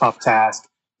really tough task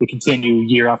to continue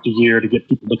year after year to get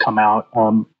people to come out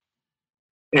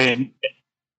and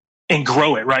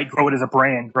grow it, right? Grow it as a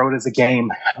brand, grow it as a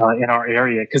game in our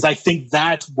area. Because I think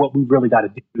that's what we really got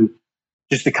to do,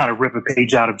 just to kind of rip a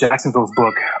page out of Jacksonville's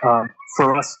book.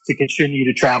 For us to continue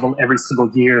to travel every single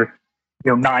year,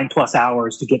 9+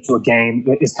 hours to get to a game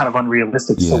is kind of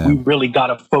unrealistic. Yeah. So we really got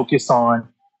to focus on,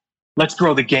 let's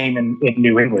grow the game in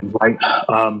New England, right?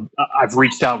 I've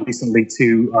reached out recently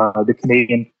to the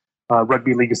Canadian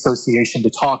Rugby League Association to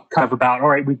talk kind of about, all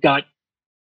right, we've got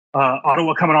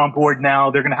Ottawa coming on board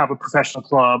now. They're going to have a professional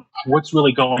club. What's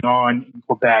really going on in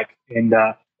Quebec? And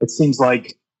it seems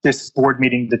like this board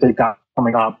meeting that they've got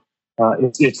coming up,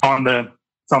 it's on the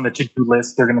to-do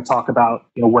list. They're going to talk about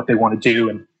what they want to do,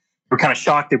 and we're kind of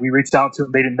shocked that we reached out to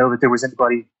them. They didn't know that there was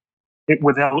anybody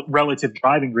with relative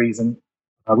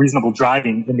reasonable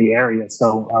driving in the area.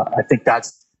 So I think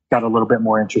that's got a little bit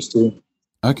more interest too.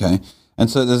 Okay, and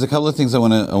so there's a couple of things I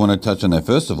want to touch on there.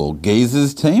 First of all,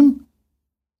 Geezers team.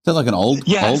 that like an old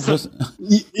person?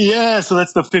 Yeah, so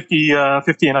that's the 50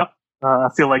 and up. I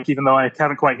feel like even though I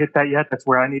haven't quite hit that yet, that's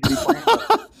where I need to be playing.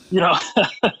 But,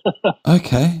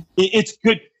 Okay. It's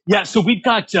good. Yeah, so we've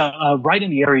got right in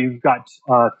the area. We've got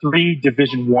 3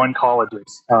 Division I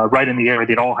colleges right in the area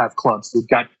that all have clubs. We've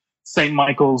got St.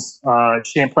 Michael's,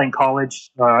 Champlain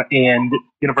College, and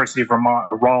University of Vermont,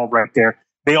 Rawl, right there.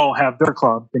 They all have their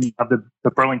club. Then you have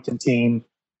the Burlington team,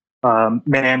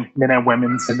 men and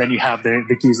women's, and then you have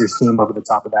the Geezers team over the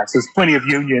top of that. So there's plenty of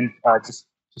union, just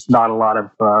not a lot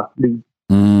of league.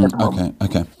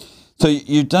 Okay. So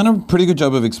you've done a pretty good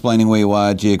job of explaining where you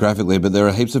are geographically, but there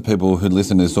are heaps of people who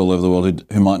listen to this all over the world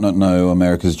who might not know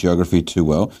America's geography too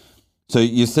well. So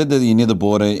you said that you're near the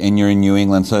border and you're in New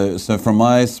England. So from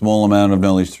my small amount of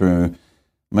knowledge through,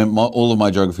 all of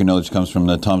my geography knowledge comes from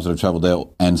the times that I've traveled there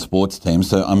and sports teams.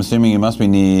 So I'm assuming you must be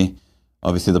near,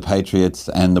 obviously, the Patriots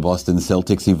and the Boston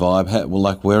Celticsy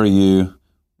vibe. Where are you?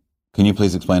 Can you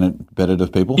please explain it better to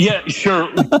people? Yeah,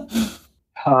 sure.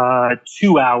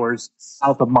 2 hours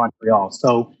south of Montreal.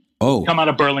 So come out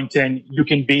of Burlington, you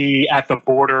can be at the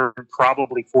border in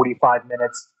probably 45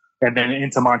 minutes, and then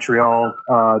into Montreal,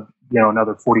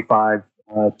 another 45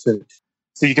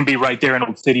 so you can be right there in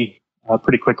Old City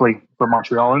pretty quickly for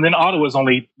Montreal. And then Ottawa's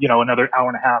only, another hour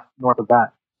and a half north of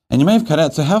that. And you may have cut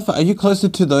out. So how far are you closer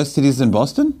to those cities than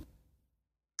Boston?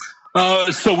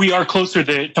 So we are closer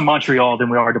to Montreal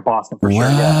than we are to Boston for sure.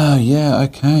 Wow. Yeah.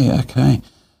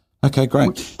 Okay, great.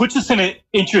 Which puts us in an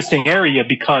interesting area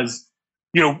because,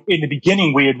 in the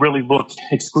beginning we had really looked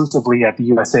exclusively at the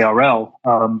USARL,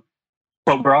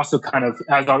 but we're also kind of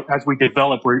as we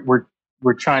develop,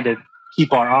 we're trying to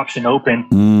keep our option open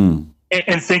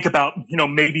and think about,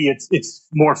 maybe it's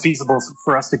more feasible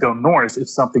for us to go north if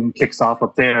something kicks off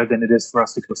up there than it is for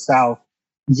us to go south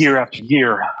year after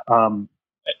year.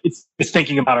 It's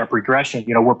thinking about our progression.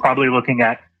 We're probably looking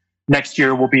at next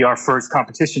year will be our first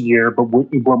competition year, but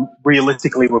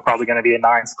realistically, we're probably going to be a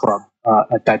nines club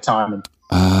at that time, and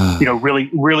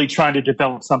really trying to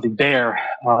develop something there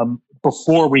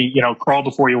before we, crawl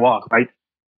before you walk, right?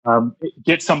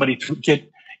 Get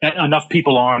enough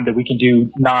people on that we can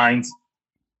do nines,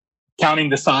 counting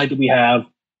the side that we have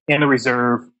and the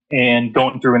reserve, and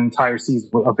going through an entire season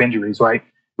of injuries, right?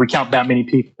 We count that many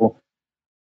people.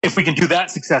 If we can do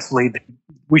that successfully, then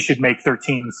we should make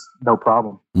 13s no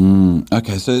problem.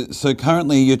 Okay, so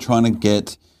currently you're trying to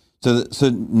get so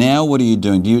now what are you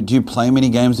doing? Do you play many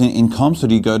games in comps, or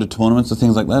do you go to tournaments or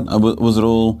things like that? Was it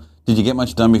all? Did you get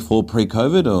much done before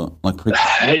pre-COVID or like pre?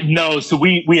 No, so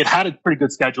we had a pretty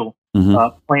good schedule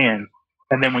planned,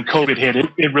 and then when COVID hit,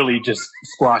 it really just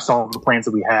squashed all of the plans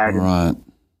that we had. Right.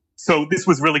 So this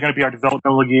was really going to be our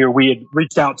developmental year. We had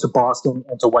reached out to Boston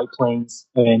and to White Plains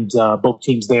and both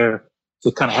teams there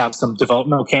to kind of have some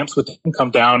developmental camps with them, come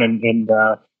down and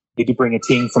maybe bring a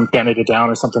team from Canada down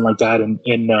or something like that, and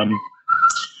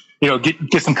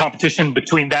get some competition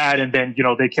between that, and then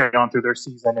they carried on through their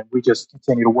season, and we just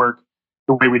continue to work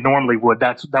the way we normally would.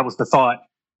 That was the thought,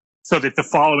 so that the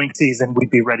following season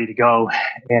we'd be ready to go.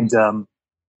 And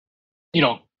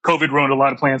COVID ruined a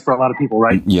lot of plans for a lot of people,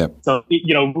 right? Yeah. So,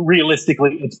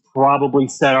 realistically, it's probably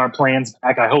set our plans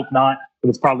back. I hope not, but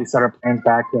it's probably set our plans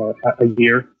back a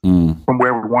year from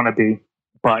where we want to be.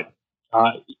 But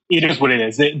it is what it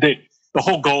is. The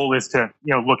whole goal is to,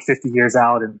 look 50 years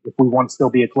out. And if we want to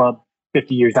still be a club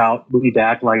 50 years out, we need to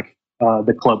act like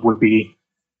the club would be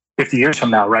 50 years from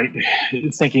now, right?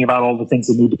 Thinking about all the things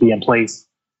that need to be in place.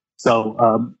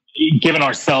 So, giving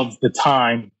ourselves the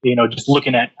time, just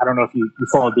looking at, I don't know if you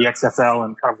followed the XFL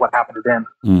and kind of what happened to them.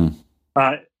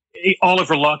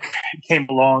 Oliver Luck came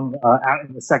along out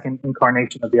in the second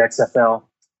incarnation of the XFL,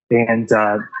 and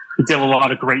he did a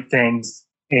lot of great things,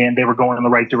 and they were going in the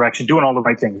right direction, doing all the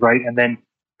right things, right? And then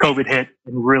COVID hit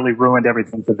and really ruined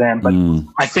everything for them. But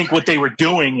I think what they were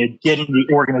doing is getting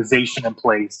the organization in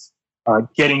place,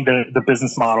 getting the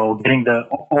business model, getting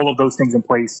all of those things in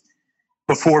place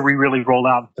before we really roll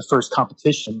out the first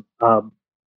competition.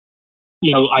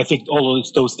 I think all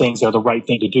of those things are the right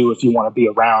thing to do if you want to be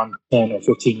around 10 or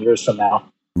 15 years from now.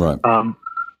 Right.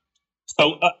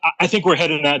 So I think we're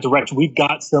headed in that direction. We've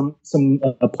got some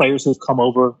players who've come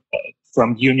over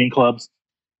from union clubs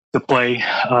to play.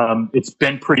 It's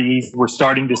been pretty easy. We're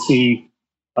starting to see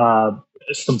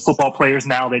some football players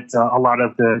now that a lot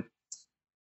of the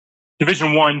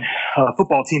Division I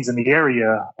football teams in the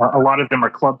area, a lot of them are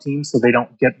club teams, so they're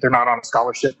not on a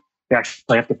scholarship. They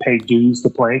actually have to pay dues to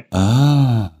play.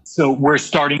 So we're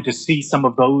starting to see some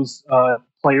of those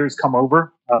players come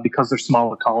over because they're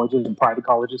smaller colleges and private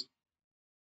colleges.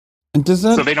 And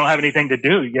so they don't have anything to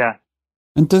do. Yeah.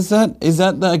 And is that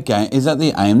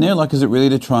the aim there? Like, is it really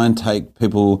to try and take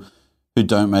people who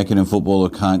don't make it in football or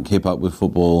can't keep up with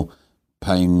football,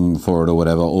 paying for it or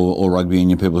whatever, or rugby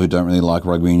union people who don't really like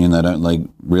rugby union, they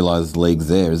don't realise leagues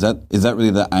there? Is that really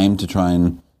the aim to try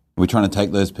and are we trying to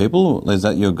take those people? Is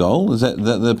that your goal? Is that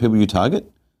the people you target?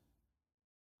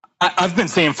 I've been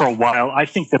saying for a while, I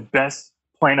think the best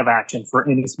plan of action for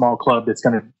any small club that's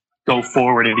going to go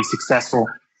forward and be successful,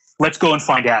 let's go and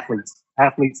find athletes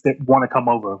that want to come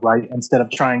over, right? Instead of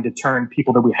trying to turn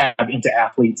people that we have into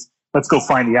athletes, let's go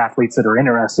find the athletes that are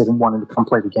interested in wanting to come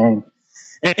play the game.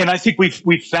 And I think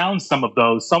we've found some of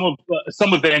those. Some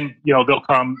of them, they'll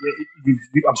come.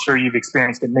 I'm sure you've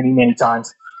experienced it many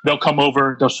times. They'll come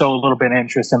over, they'll show a little bit of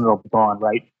interest, and they'll be gone,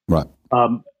 right? Right.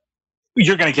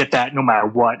 You're going to get that no matter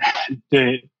what.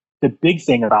 The big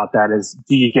thing about that is,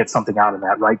 do you get something out of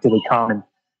that, right? Do they come and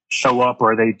show up,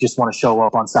 or they just want to show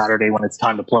up on Saturday when it's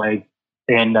time to play?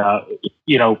 And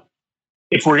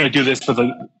if we're going to do this for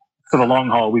the long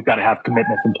haul, we've got to have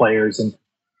commitment from players. And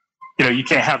you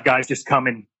can't have guys just come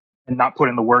and not put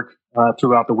in the work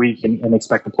throughout the week and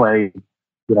expect to play.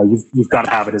 You've got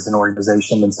to have it as an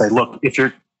organization and say, look, if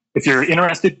you're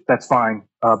interested, that's fine.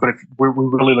 But if we're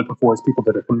really looking for is people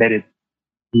that are committed.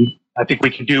 I think we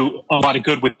can do a lot of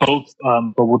good with both,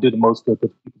 but we'll do the most good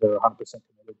with people that are 100%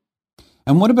 committed.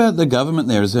 And what about the government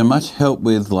there? Is there much help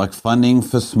with funding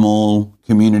for small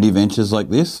community ventures like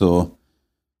this, or?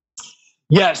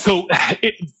 Yeah, so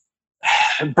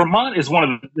Vermont is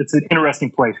it's an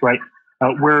interesting place, right?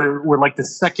 We're like the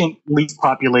second least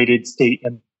populated state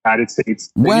in the United States.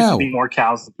 There used to be more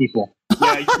cows than people.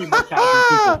 Yeah, you see more cows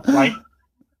than people, right?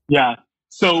 Yeah.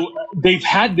 So they've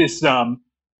had this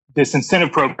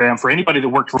incentive program for anybody that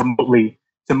worked remotely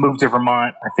to move to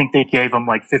Vermont. I think they gave them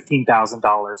like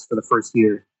 $15,000 for the first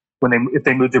year if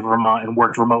they moved to Vermont and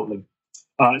worked remotely.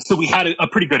 So we had a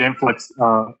pretty good influx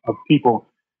of people.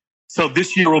 So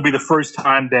this year will be the first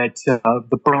time that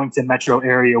the Burlington metro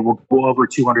area will go over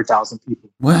 200,000 people.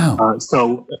 Wow.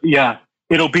 So yeah,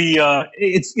 it'll be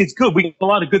it's good. We got a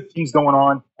lot of good things going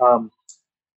on.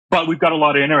 But we've got a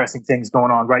lot of interesting things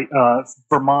going on, right?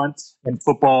 Vermont and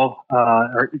football,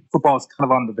 football is kind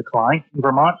of on the decline in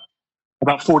Vermont.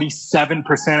 About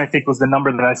 47%, I think, was the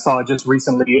number that I saw just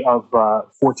recently of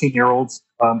 14-year-olds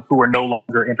who are no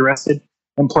longer interested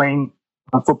in playing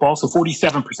football. So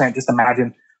 47%, just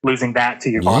imagine losing that to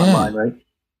your bottom line, right?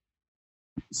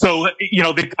 So,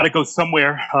 they've got to go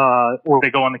somewhere or they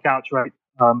go on the couch, right?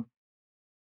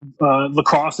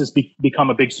 Lacrosse has become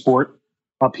a big sport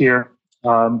up here.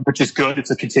 Which is good.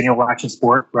 It's a continual action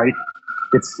sport, right?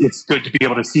 It's good to be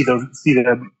able to see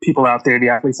the people out there, the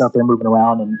athletes out there moving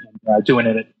around and doing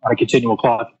it on a continual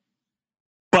clock.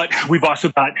 But we've also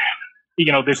got,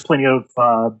 there's plenty of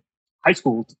high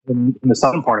schools in the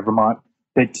southern part of Vermont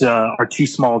that are too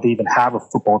small to even have a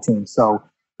football team. So,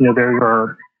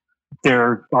 there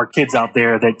are kids out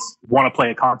there that want to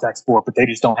play a contact sport, but they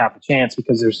just don't have the chance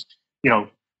because there's,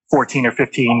 14 or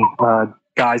 15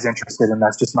 guys interested, and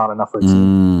that's just not enough for a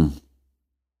team.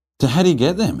 So how do you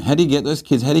get them? How do you get those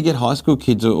kids? How do you get high school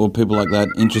kids or people like that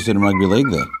interested in rugby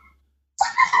league there?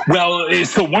 Well,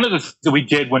 so one of the things that we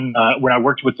did when I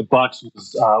worked with the Bucks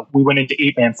was we went into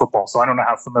 8-man football. So I don't know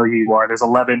how familiar you are. There's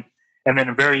 11, and then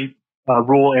in very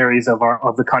rural areas of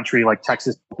the country, like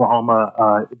Texas,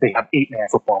 Oklahoma, they have 8-man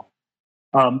football.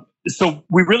 So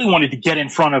we really wanted to get in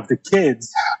front of the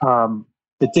kids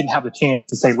that didn't have the chance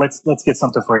to say, let's get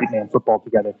something for 8-man football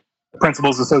together. The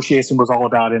Principals Association was all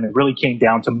about it, and it really came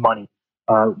down to money.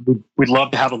 We'd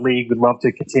love to have a league. We'd love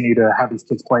to continue to have these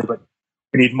kids play, but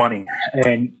we need money.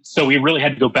 And so we really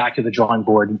had to go back to the drawing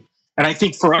board. And I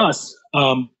think for us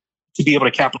to be able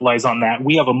to capitalize on that,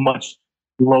 we have a much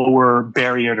lower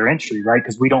barrier to entry, right?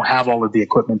 Because we don't have all of the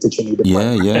equipment that you need to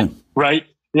play. Yeah. Right?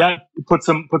 Yeah. Put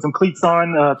some cleats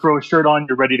on, throw a shirt on,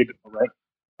 you're ready to go,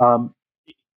 right?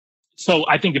 So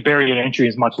I think the barrier to entry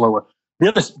is much lower. The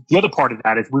other part of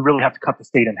that is we really have to cut the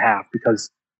state in half because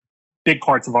big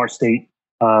parts of our state,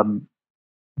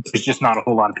 there's just not a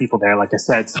whole lot of people there, like I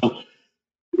said. So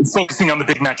focusing on the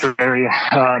big metro area,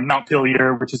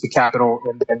 Montpelier, which is the capital,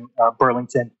 and then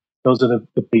Burlington, those are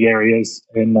the big areas,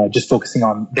 and just focusing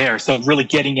on there. So really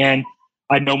getting in.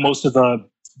 I know most of the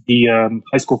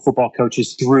high school football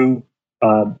coaches through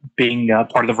being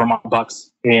part of the Vermont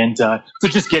Bucks. And so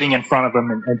just getting in front of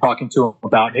them and talking to them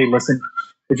about, hey, listen,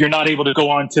 if you're not able to go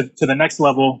on to the next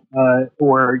level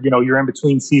or, you're in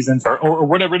between seasons or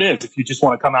whatever it is, if you just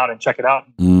want to come out and check it out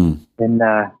and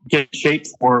get in shape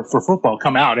for football,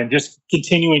 come out and just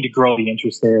continuing to grow the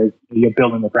interest there. You're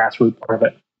building the grassroots part of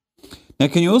it. Now,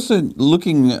 can you also,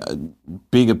 looking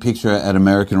bigger picture at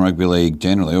American Rugby League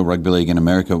generally, or Rugby League in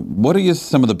America, what are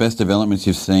some of the best developments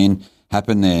you've seen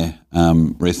happen there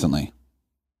recently?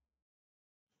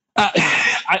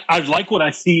 I like what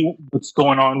I see, what's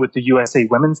going on with the USA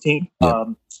women's team. Yep.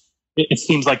 It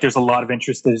seems like there's a lot of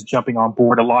interest that is jumping on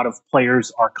board. A lot of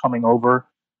players are coming over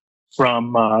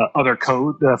from other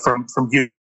from youth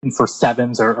for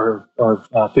sevens or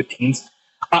 15s.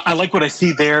 I like what I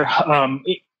see there.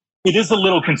 It is a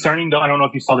little concerning, though. I don't know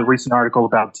if you saw the recent article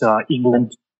about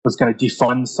England was going to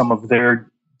defund some of their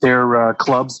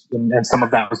clubs, and some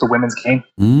of that was the women's game.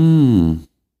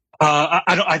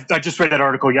 I just read that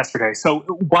article yesterday. So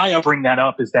why I bring that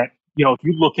up is that, if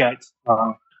you look at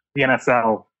the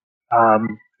NFL,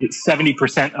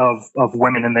 70% of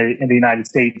women in the United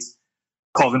States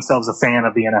call themselves a fan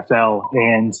of the NFL,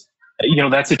 and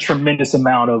that's a tremendous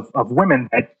amount of women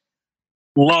that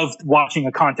loved watching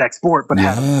a contact sport, but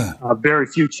have very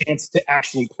few chances to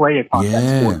actually play a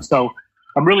contact sport. So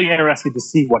I'm really interested to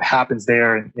see what happens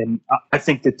there, and I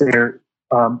think that there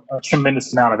are a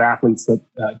tremendous amount of athletes that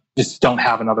just don't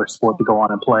have another sport to go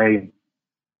on and play.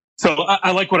 So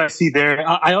I like what I see there.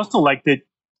 I also like that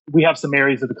we have some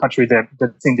areas of the country that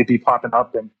seem to be popping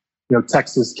up, and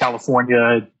Texas,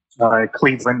 California,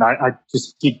 Cleveland. I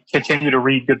just continue to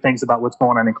read good things about what's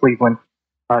going on in Cleveland.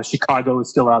 Chicago is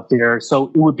still out there. So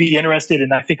it would be interested,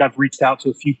 and I think I've reached out to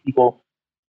a few people,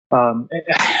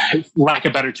 lack of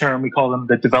a better term, we call them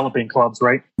the developing clubs,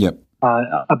 right? Yep.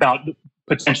 About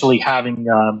potentially having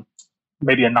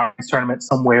maybe a nines tournament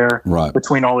somewhere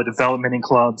between all the development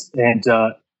clubs, and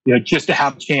just to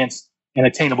have a chance, an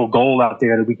attainable goal out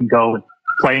there that we can go and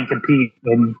play and compete.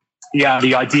 And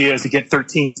the idea is to get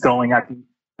 13s going at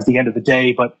the end of the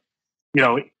day, but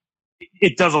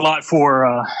it does a lot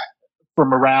for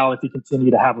morale if you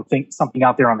continue to have something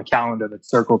out there on the calendar that's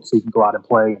circled so you can go out and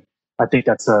play. I think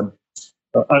that's a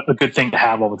good thing to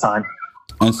have all the time.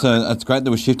 And so it's great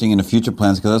that we're shifting into future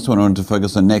plans, because that's what I wanted to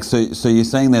focus on next. So you're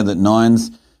saying there that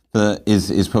nines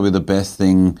is probably the best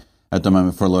thing at the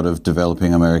moment for a lot of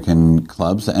developing American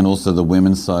clubs, and also the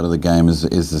women's side of the game is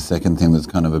the second thing that's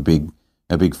kind of a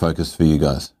big focus for you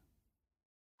guys.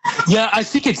 Yeah, I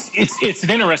think it's an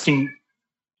interesting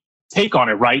take on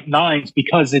it, right? Nines,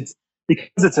 because it's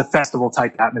a festival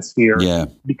type atmosphere. Yeah.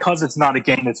 Because it's not a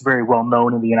game that's very well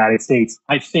known in the United States.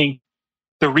 I think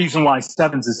the reason why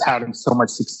sevens is having so much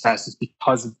success is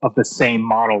because of the same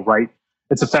model, right?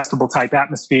 It's a festival type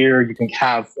atmosphere. You can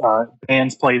have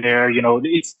bands play there.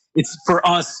 It's for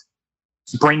us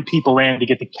to bring people in, to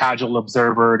get the casual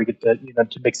observer, to get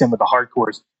to mix in with the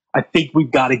hardcores. I think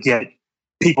we've got to get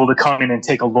people to come in and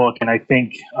take a look. And I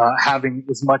think having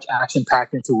as much action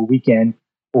packed into a weekend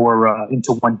or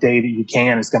into one day that you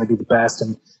can is going to be the best.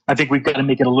 And I think we've got to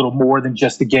make it a little more than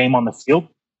just the game on the field,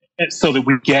 so that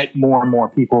we get more and more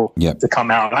people to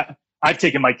come out. I've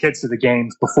taken my kids to the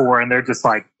games before, and they're just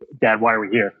like, "Dad, why are we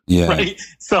here?" Yeah. Right?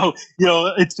 So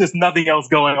it's just nothing else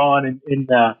going on, and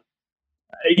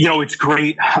it's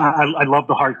great. I love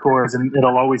the hardcores, and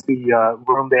it'll always be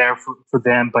room there for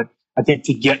them. But I think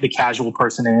to get the casual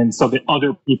person in, so that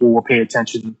other people will pay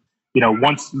attention.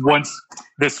 Once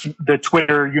the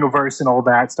Twitter universe and all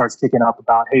that starts kicking up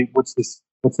about, hey, what's this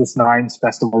nines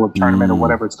festival or tournament or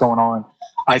whatever it's going on,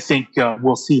 I think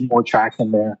we'll see more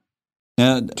traction there.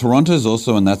 Now, Toronto's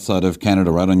also on that side of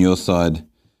Canada, right on your side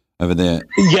over there.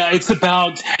 Yeah, it's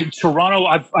about Toronto.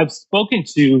 I've spoken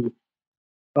to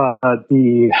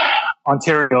the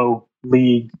Ontario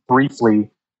League briefly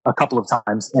a couple of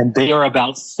times, and they are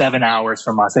about 7 hours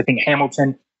from us. I think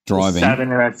Hamilton driving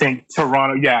 7, and I think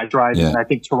Toronto, driving, and I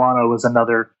think Toronto is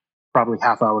another probably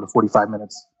half hour to 45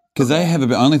 minutes. Because they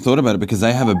have I only thought about it because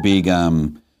they have a big.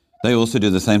 They also do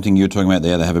the same thing you were talking about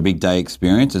there. They have a big day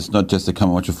experience. It's not just to come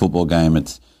and watch a football game.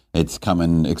 It's come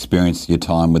and experience your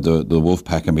time with the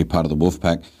Wolfpack and be part of the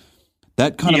Wolfpack.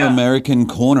 That kind of American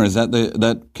corner, is that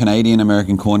that Canadian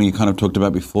American corner you kind of talked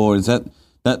about before? Is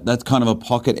that's kind of a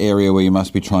pocket area where you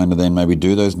must be trying to then maybe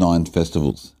do those 9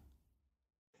 festivals?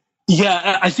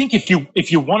 Yeah, I think if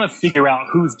you want to figure out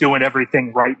who's doing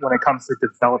everything right when it comes to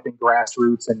developing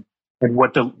grassroots and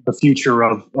what the future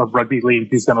of rugby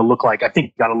league is going to look like, I think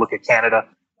you got to look at Canada.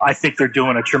 I think they're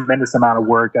doing a tremendous amount of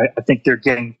work. I think they're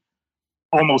getting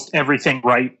almost everything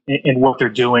right in what they're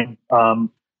doing. I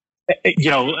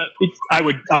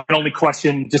would only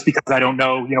question, just because I don't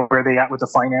know, where they at with the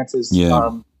finances,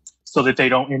 so that they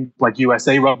don't end like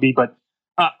USA Rugby. But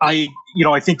I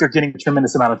think they're getting a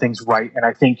tremendous amount of things right, and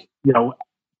I think the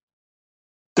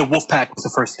Wolfpack was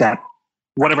the first step.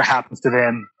 Whatever happens to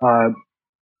them,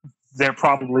 they're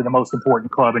probably the most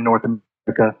important club in North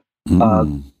America.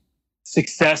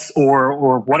 success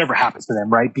or whatever happens to them,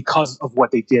 right? Because of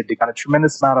what they did. They got a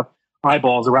tremendous amount of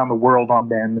eyeballs around the world on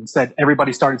them, and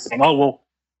everybody started saying, oh, well,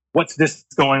 what's this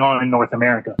going on in North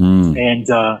America? And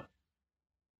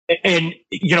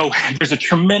there's a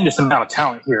tremendous amount of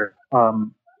talent here.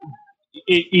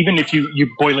 Even if you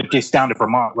boil it just down to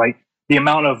Vermont, right? The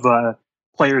amount of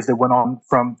players that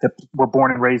that were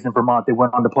born and raised in Vermont, that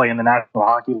went on to play in the National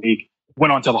Hockey League,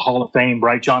 went on to the Hall of Fame,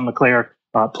 right? John LeClaire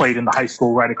played in the high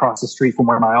school right across the street from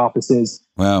where my office is.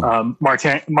 Wow.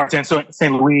 Martin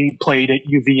St. Louis played at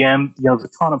UVM. There's a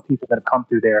ton of people that have come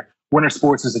through there. Winter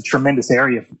sports is a tremendous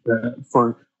area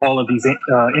for all of these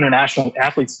international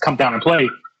athletes to come down and play.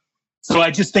 So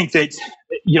I just think that,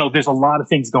 there's a lot of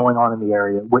things going on in the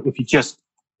area. If you just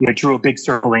drew a big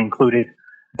circle and included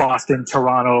Boston,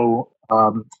 Toronto,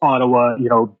 Ottawa,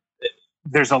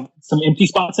 there's some empty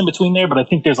spots in between there, but I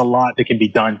think there's a lot that can be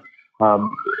done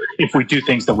if we do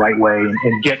things the right way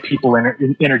and get people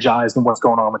energized in what's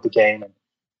going on with the game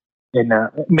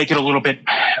and make it a little bit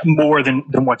more than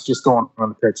what's just going on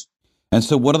the pitch. And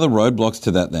so what are the roadblocks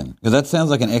to that then? Because that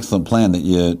sounds like an excellent plan that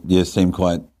you seem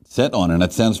quite set on, and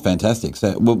it sounds fantastic.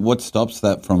 So what stops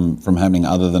that from happening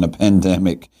other than a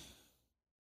pandemic?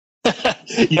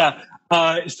 Yeah.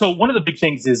 So one of the big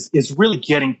things is really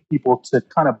getting people to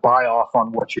kind of buy off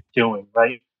on what you're doing,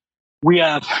 right? We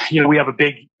have a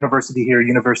big university here,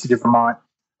 University of Vermont.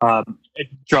 It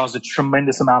draws a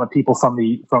tremendous amount of people from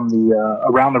the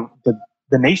around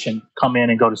the nation come in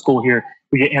and go to school here.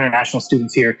 We get international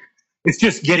students here. It's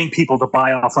just getting people to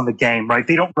buy off on the game, right?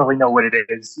 They don't really know what it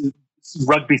is. It's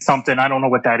rugby something. I don't know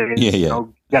what that is. Yeah.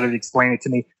 Got to explain it to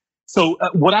me. So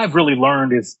what I've really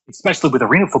learned is, especially with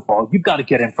arena football, you've got to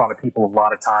get in front of people a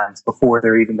lot of times before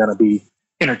they're even going to be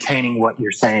entertaining what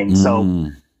you're saying.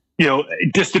 So,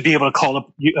 just to be able to call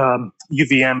up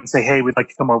UVM and say, hey, we'd like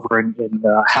to come over and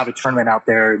have a tournament out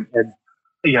there, and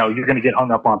you're going to get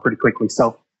hung up on pretty quickly.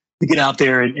 So to get out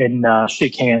there and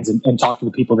shake hands and talk to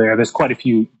the people there's quite a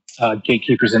few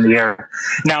gatekeepers in the area.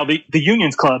 Now, the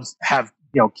unions clubs have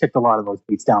kicked a lot of those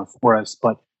beats down for us,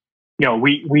 but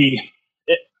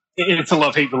it's a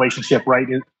love-hate relationship, right?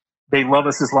 They love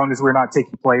us as long as we're not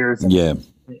taking players. And,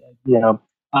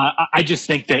 I just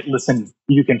think that, listen,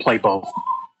 you can play both.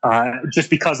 Just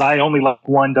because I only like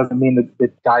one doesn't mean that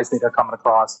the guys that are coming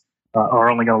across are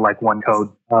only going to like one code.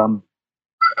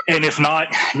 And if not,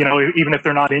 even if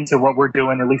they're not into what we're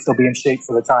doing, at least they'll be in shape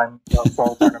for the time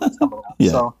fall tournaments come around.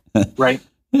 Yeah. So, right?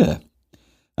 Yeah.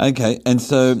 Okay. And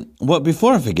so,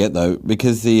 before I forget though,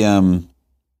 because the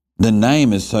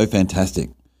name is so fantastic.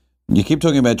 You keep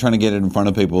talking about trying to get it in front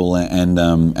of people and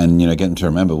get them to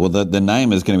remember. Well, the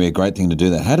name is going to be a great thing to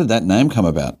do that. How did that name come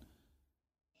about?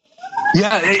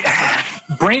 Yeah,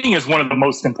 branding is one of the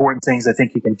most important things I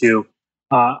think you can do.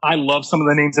 I love some of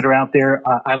the names that are out there.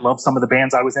 I love some of the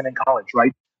bands I was in college,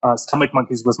 right? Stomach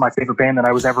Monkeys was my favorite band that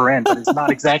I was ever in, but it's not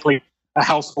exactly a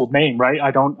household name, right?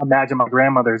 I don't imagine my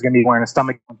grandmother is going to be wearing a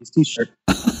Stomach Monkeys t-shirt.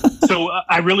 So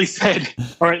I really said,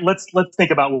 all right, let's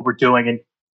think about what we're doing. And,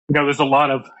 there's a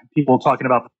lot of people talking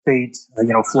about the states,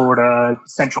 Florida,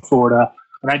 Central Florida.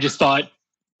 And I just thought,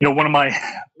 when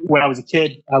I was a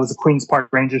kid, I was a Queens Park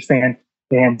Rangers fan.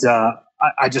 And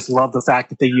I just love the fact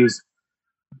that they use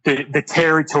the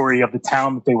territory of the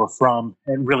town that they were from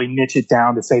and really niche it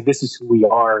down to say, this is who we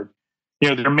are.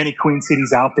 There are many Queen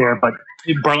cities out there, but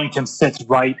Burlington sits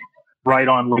right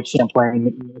on Lake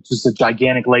Champlain, which is a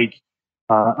gigantic lake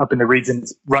up in the region.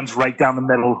 It runs right down the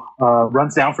middle,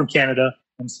 runs down from Canada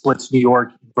and splits New York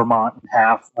and Vermont in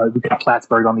half. We've got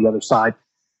Plattsburgh on the other side.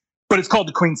 But it's called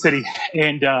the Queen City.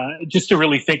 And just to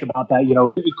really think about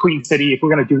that, Queen City, if we're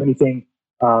going to do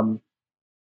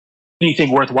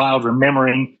anything worthwhile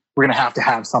remembering, we're going to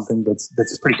have something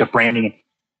that's pretty good branding.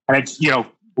 And it's,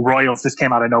 Royals just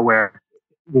came out of nowhere.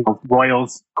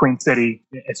 Royals, Queen City,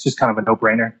 it's just kind of a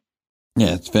no-brainer.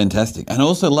 Yeah, it's fantastic. And I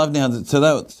also love now that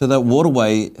so that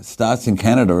waterway starts in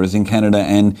Canada, or is in Canada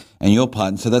and your part.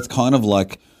 And so that's kind of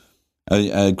like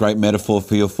a great metaphor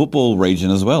for your football region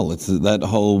as well. It's that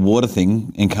whole water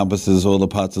thing encompasses all the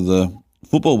parts of the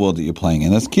football world that you're playing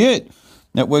in. That's cute.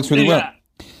 That works really well.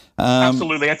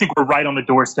 Absolutely. I think we're right on the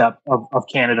doorstep of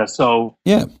Canada. So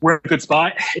we're in a good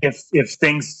spot. If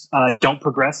things don't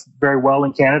progress very well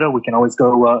in Canada, we can always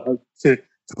go to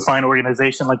a fine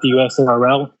organization like the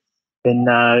USARL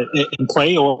and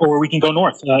play, or we can go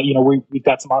north. We've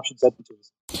got some options open to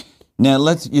us. Now,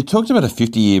 you talked about a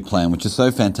 50-year plan, which is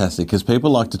so fantastic because people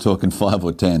like to talk in 5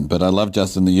 or 10, but I love,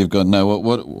 Justin, that you've got,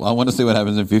 what I want to see what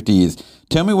happens in 50 years.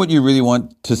 Tell me what you really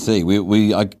want to see.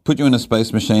 I put you in a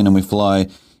space machine and we fly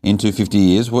into 50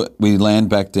 years. We land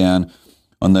back down.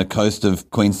 on the coast of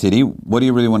Queen City. What do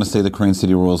you really want to see the Queen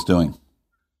City Royals doing?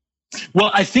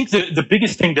 Well, I think the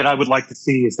biggest thing that I would like to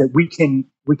see is that we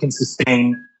can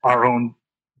sustain our own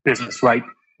business, right?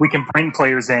 We can bring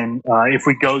players in. If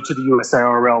we go to the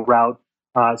USIRL route,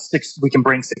 we can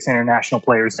bring 6 international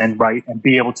players in, right, and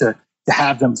be able to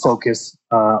have them focus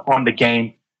on the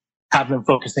game, have them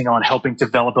focusing on helping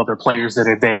develop other players that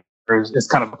are there as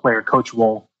kind of a player coach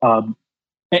role, and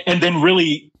then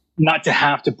really not to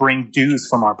have to bring dues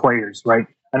from our players, right?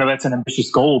 I know that's an ambitious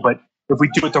goal, but if we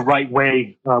do it the right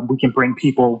way, we can bring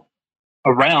people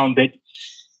around that,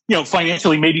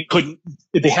 financially maybe couldn't,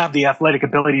 if they have the athletic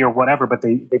ability or whatever, but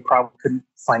they probably couldn't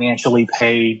financially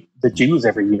pay the dues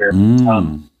every year.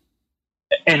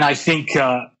 And I think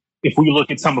if we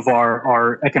look at some of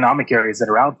our economic areas that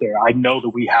are out there, I know that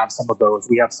we have some of those.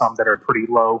 We have some that are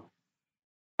pretty low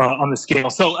on the scale.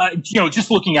 So,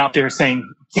 just looking out there saying,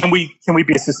 can we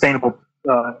be a sustainable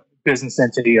business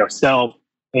entity ourselves?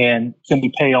 And can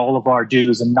we pay all of our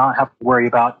dues and not have to worry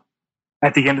about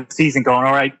at the end of the season going,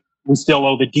 all right, we still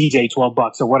owe the DJ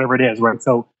 $12 or whatever it is, right?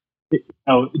 So,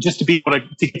 just to be able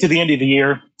to get to the end of the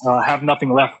year, have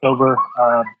nothing left over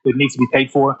that needs to be paid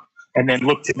for, and then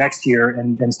look to next year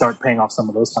and start paying off some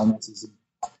of those finances,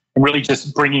 and really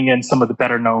just bringing in some of the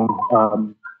better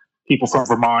known people from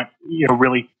Vermont.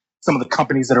 Really some of the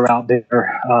companies that are out there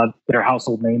that are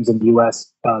household names in the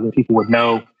U.S. That people would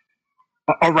know.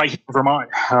 Are right here in Vermont.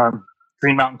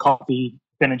 Green Mountain Coffee,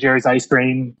 Ben & Jerry's Ice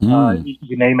Cream,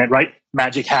 you name it, right?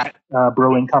 Magic Hat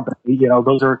Brewing Company.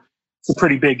 Those are some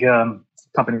pretty big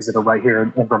companies that are right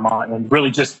here in Vermont. And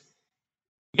really just,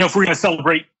 if we're going to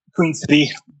celebrate Queen City,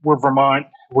 we're Vermont.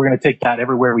 We're going to take that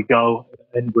everywhere we go,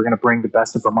 and we're going to bring the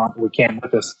best of Vermont that we can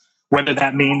with us. Whether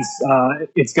that means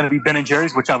it's going to be Ben &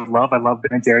 Jerry's, which I would love. I love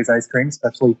Ben & Jerry's Ice Cream,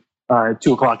 especially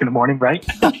 2 o'clock in the morning, right?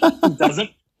 Who doesn't?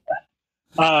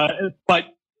 But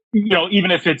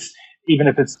even if it's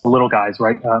the little guys,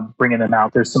 right, bringing them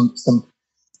out. There's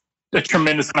a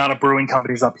tremendous amount of brewing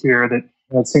companies up here that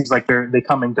it seems like they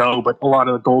come and go, but a lot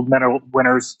of the gold medal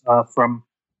winners from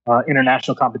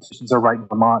international competitions are right in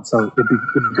Vermont. So it'd be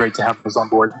great to have those on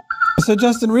board. So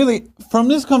Justin, really, from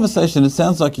this conversation, it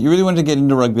sounds like you really wanted to get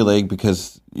into rugby league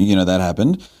because that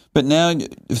happened. But now,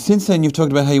 since then, you've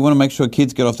talked about how you want to make sure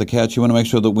kids get off the couch, you want to make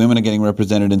sure that women are getting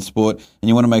represented in sport, and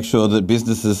you want to make sure that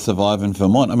businesses survive in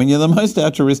Vermont. I mean, you're the most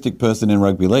altruistic person in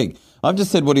rugby league. I've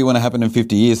just said, what do you want to happen in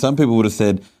 50 years? Some people would have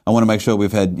said, I want to make sure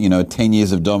we've had, 10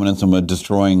 years of dominance and we're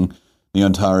destroying the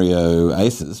Ontario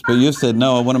Aces. But you've said,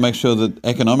 no, I want to make sure that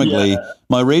economically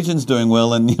my region's doing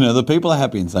well and, the people are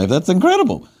happy and safe. That's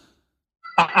incredible.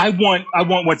 I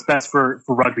want what's best for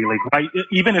rugby league, right?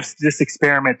 Even if this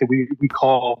experiment that we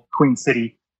call Queen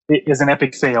City is an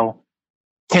epic fail,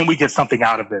 can we get something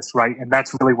out of this, right? And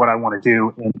that's really what I want to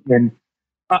do. And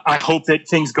I hope that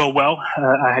things go well.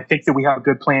 I think that we have a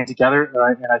good plan together,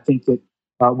 and I think that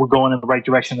we're going in the right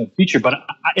direction in the future. But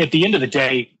at the end of the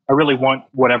day, I really want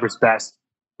whatever's best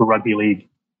for rugby league.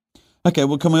 Okay,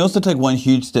 well, can we also take one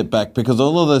huge step back? Because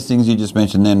all of those things you just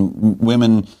mentioned then,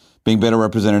 women being better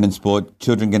represented in sport,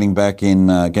 children getting back in,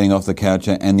 getting off the couch,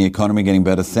 and the economy getting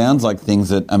better, sounds like things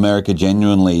that America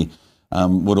genuinely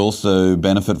would also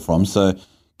benefit from. So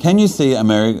can you see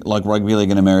like rugby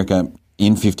league in America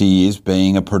in 50 years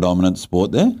being a predominant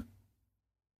sport there?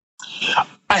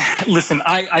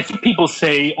 I think people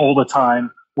say all the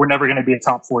time, we're never going to be a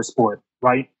top 4 sport,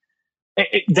 right?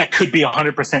 That could be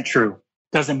 100% true.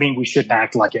 Doesn't mean we shouldn't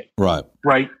act like it. Right.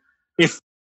 Right?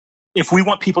 If we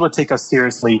want people to take us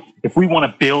seriously, if we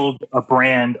want to build a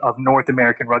brand of North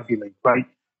American Rugby League, right?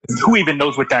 Who even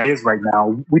knows what that is right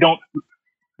now?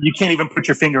 You can't even put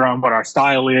your finger on what our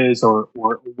style is or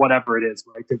whatever it is,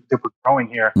 right? That we're growing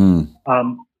here.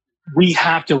 We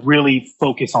have to really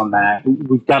focus on that.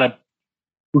 We've got to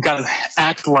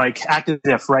act as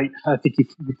if, right? I think you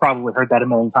probably heard that a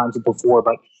million times before,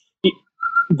 but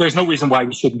there's no reason why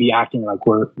we shouldn't be acting like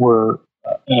we're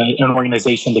an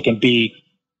organization that can be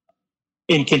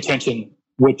in contention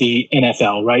with the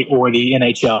NFL, right, or the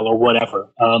NHL or whatever.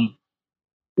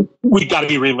 We've got to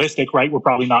be realistic, right? We're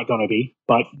probably not going to be,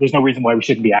 but there's no reason why we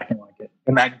shouldn't be acting like it.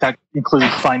 And that includes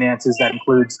finances, that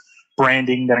includes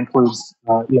branding, that includes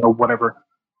whatever.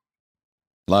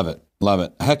 Love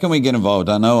it. How can we get involved?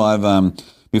 I know I've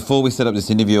before we set up this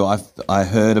interview, I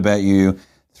heard about you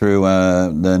through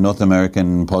the North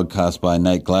American podcast by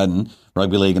Nate Gladden,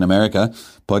 Rugby League in America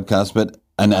podcast,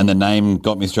 and the name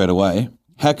got me straight away.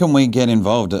 How can we get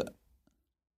involved?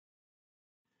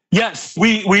 Yes,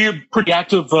 we're pretty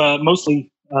active,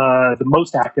 mostly the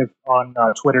most active on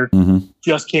Twitter.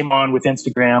 Just came on with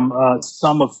Instagram,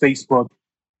 some of Facebook.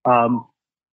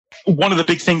 one of the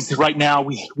big things right now,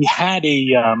 we had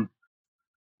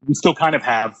we still kind of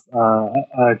have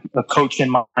a coach in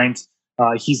mind.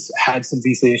 He's had some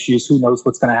visa issues. Who knows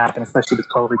what's going to happen, especially with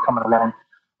COVID coming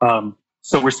along.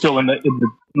 So we're still on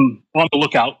the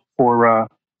lookout for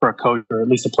a coach, or at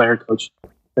least a player coach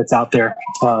that's out there.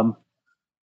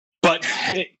 But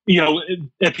you know,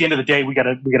 at the end of the day, we got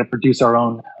to produce our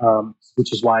own,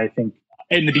 which is why I think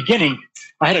in the beginning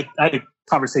I had a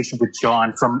conversation with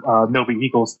John from Nova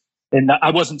Eagles, and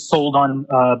I wasn't sold on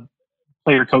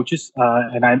player coaches,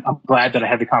 and I'm glad that I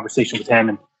had the conversation with him.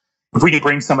 And if we could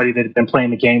bring somebody that had been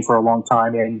playing the game for a long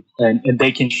time, and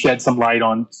they can shed some light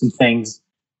on some things,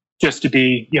 just to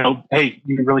be, you know, hey,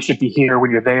 you really should be here when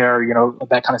you're there, you know,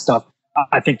 that kind of stuff.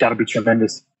 I think that'll be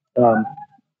tremendous.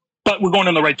 But we're going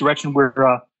in the right direction. We've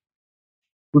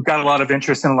got a lot of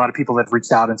interest and a lot of people that have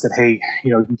reached out and said, hey,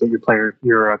 you know, you can get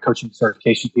your coaching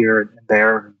certification here and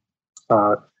there.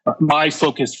 My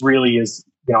focus really is,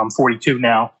 you know, I'm 42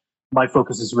 now. My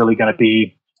focus is really going to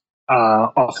be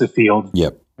off the field.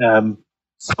 Yep.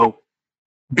 So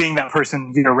being that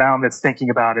person, you know, around that's thinking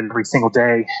about it every single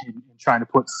day and trying to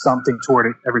put something toward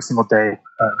it every single day,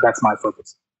 that's my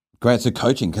focus. Great. So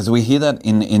coaching, because we hear that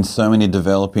in so many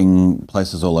developing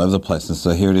places all over the place. And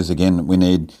so here it is again.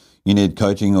 You need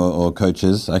coaching or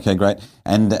coaches. Okay, great.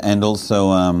 And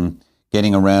also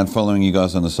getting around, following you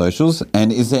guys on the socials.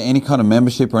 And is there any kind of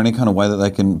membership or any kind of way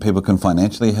that people can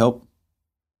financially help?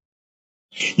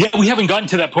 Yeah, we haven't gotten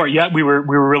to that part yet. We were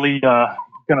really going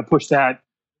to push that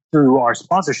through our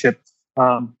sponsorship,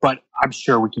 but I'm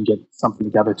sure we can get something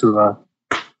together to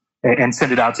and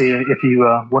send it out to you if you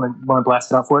want to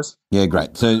blast it out for us. Yeah,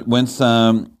 great. So once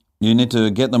you need to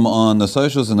get them on the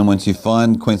socials, and then once you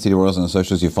find Queen City Royals on the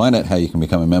socials, you find out how you can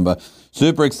become a member.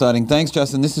 Super exciting. Thanks,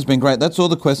 Justin. This has been great. That's all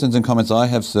the questions and comments I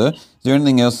have, sir. Is there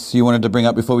anything else you wanted to bring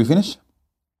up before we finish?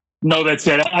 No, that's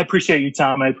it. I appreciate you,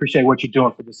 Tom. I appreciate what you're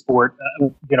doing for the sport.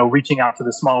 You know, reaching out to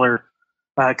the smaller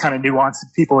kind of nuanced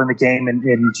people in the game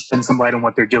and shedding some light on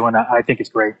what they're doing. I think it's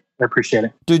great. I appreciate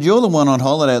it. Dude, you're the one on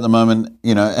holiday at the moment,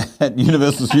 you know, at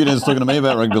Universal Studios talking to me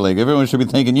about rugby league. Everyone should be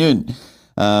thanking you.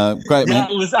 Great, man.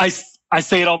 I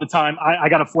say it all the time. I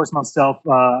got to force myself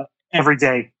every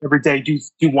day,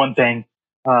 do one thing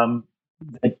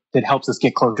that helps us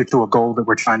get closer to a goal that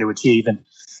we're trying to achieve. And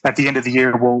at the end of the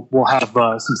year, we'll have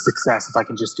some success if I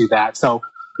can just do that. So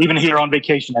even here on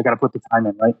vacation, I got to put the time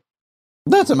in, right?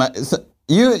 That's amazing. So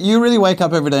you really wake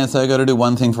up every day and say, I got to do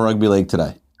one thing for rugby league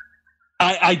today.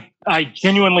 I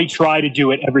genuinely try to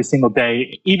do it every single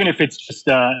day, even if it's just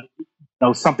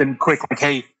something quick like,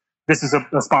 hey, this is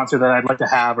a sponsor that I'd like to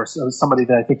have, or somebody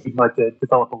that I think you'd like to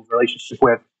develop a relationship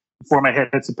with. Before my head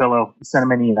hits a pillow, send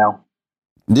them an email.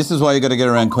 This is why you got to get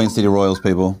around Queen City Royals,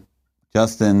 people.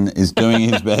 Justin is doing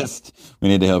his best. We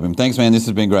need to help him. Thanks, man. This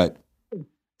has been great.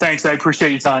 Thanks. I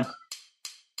appreciate your time.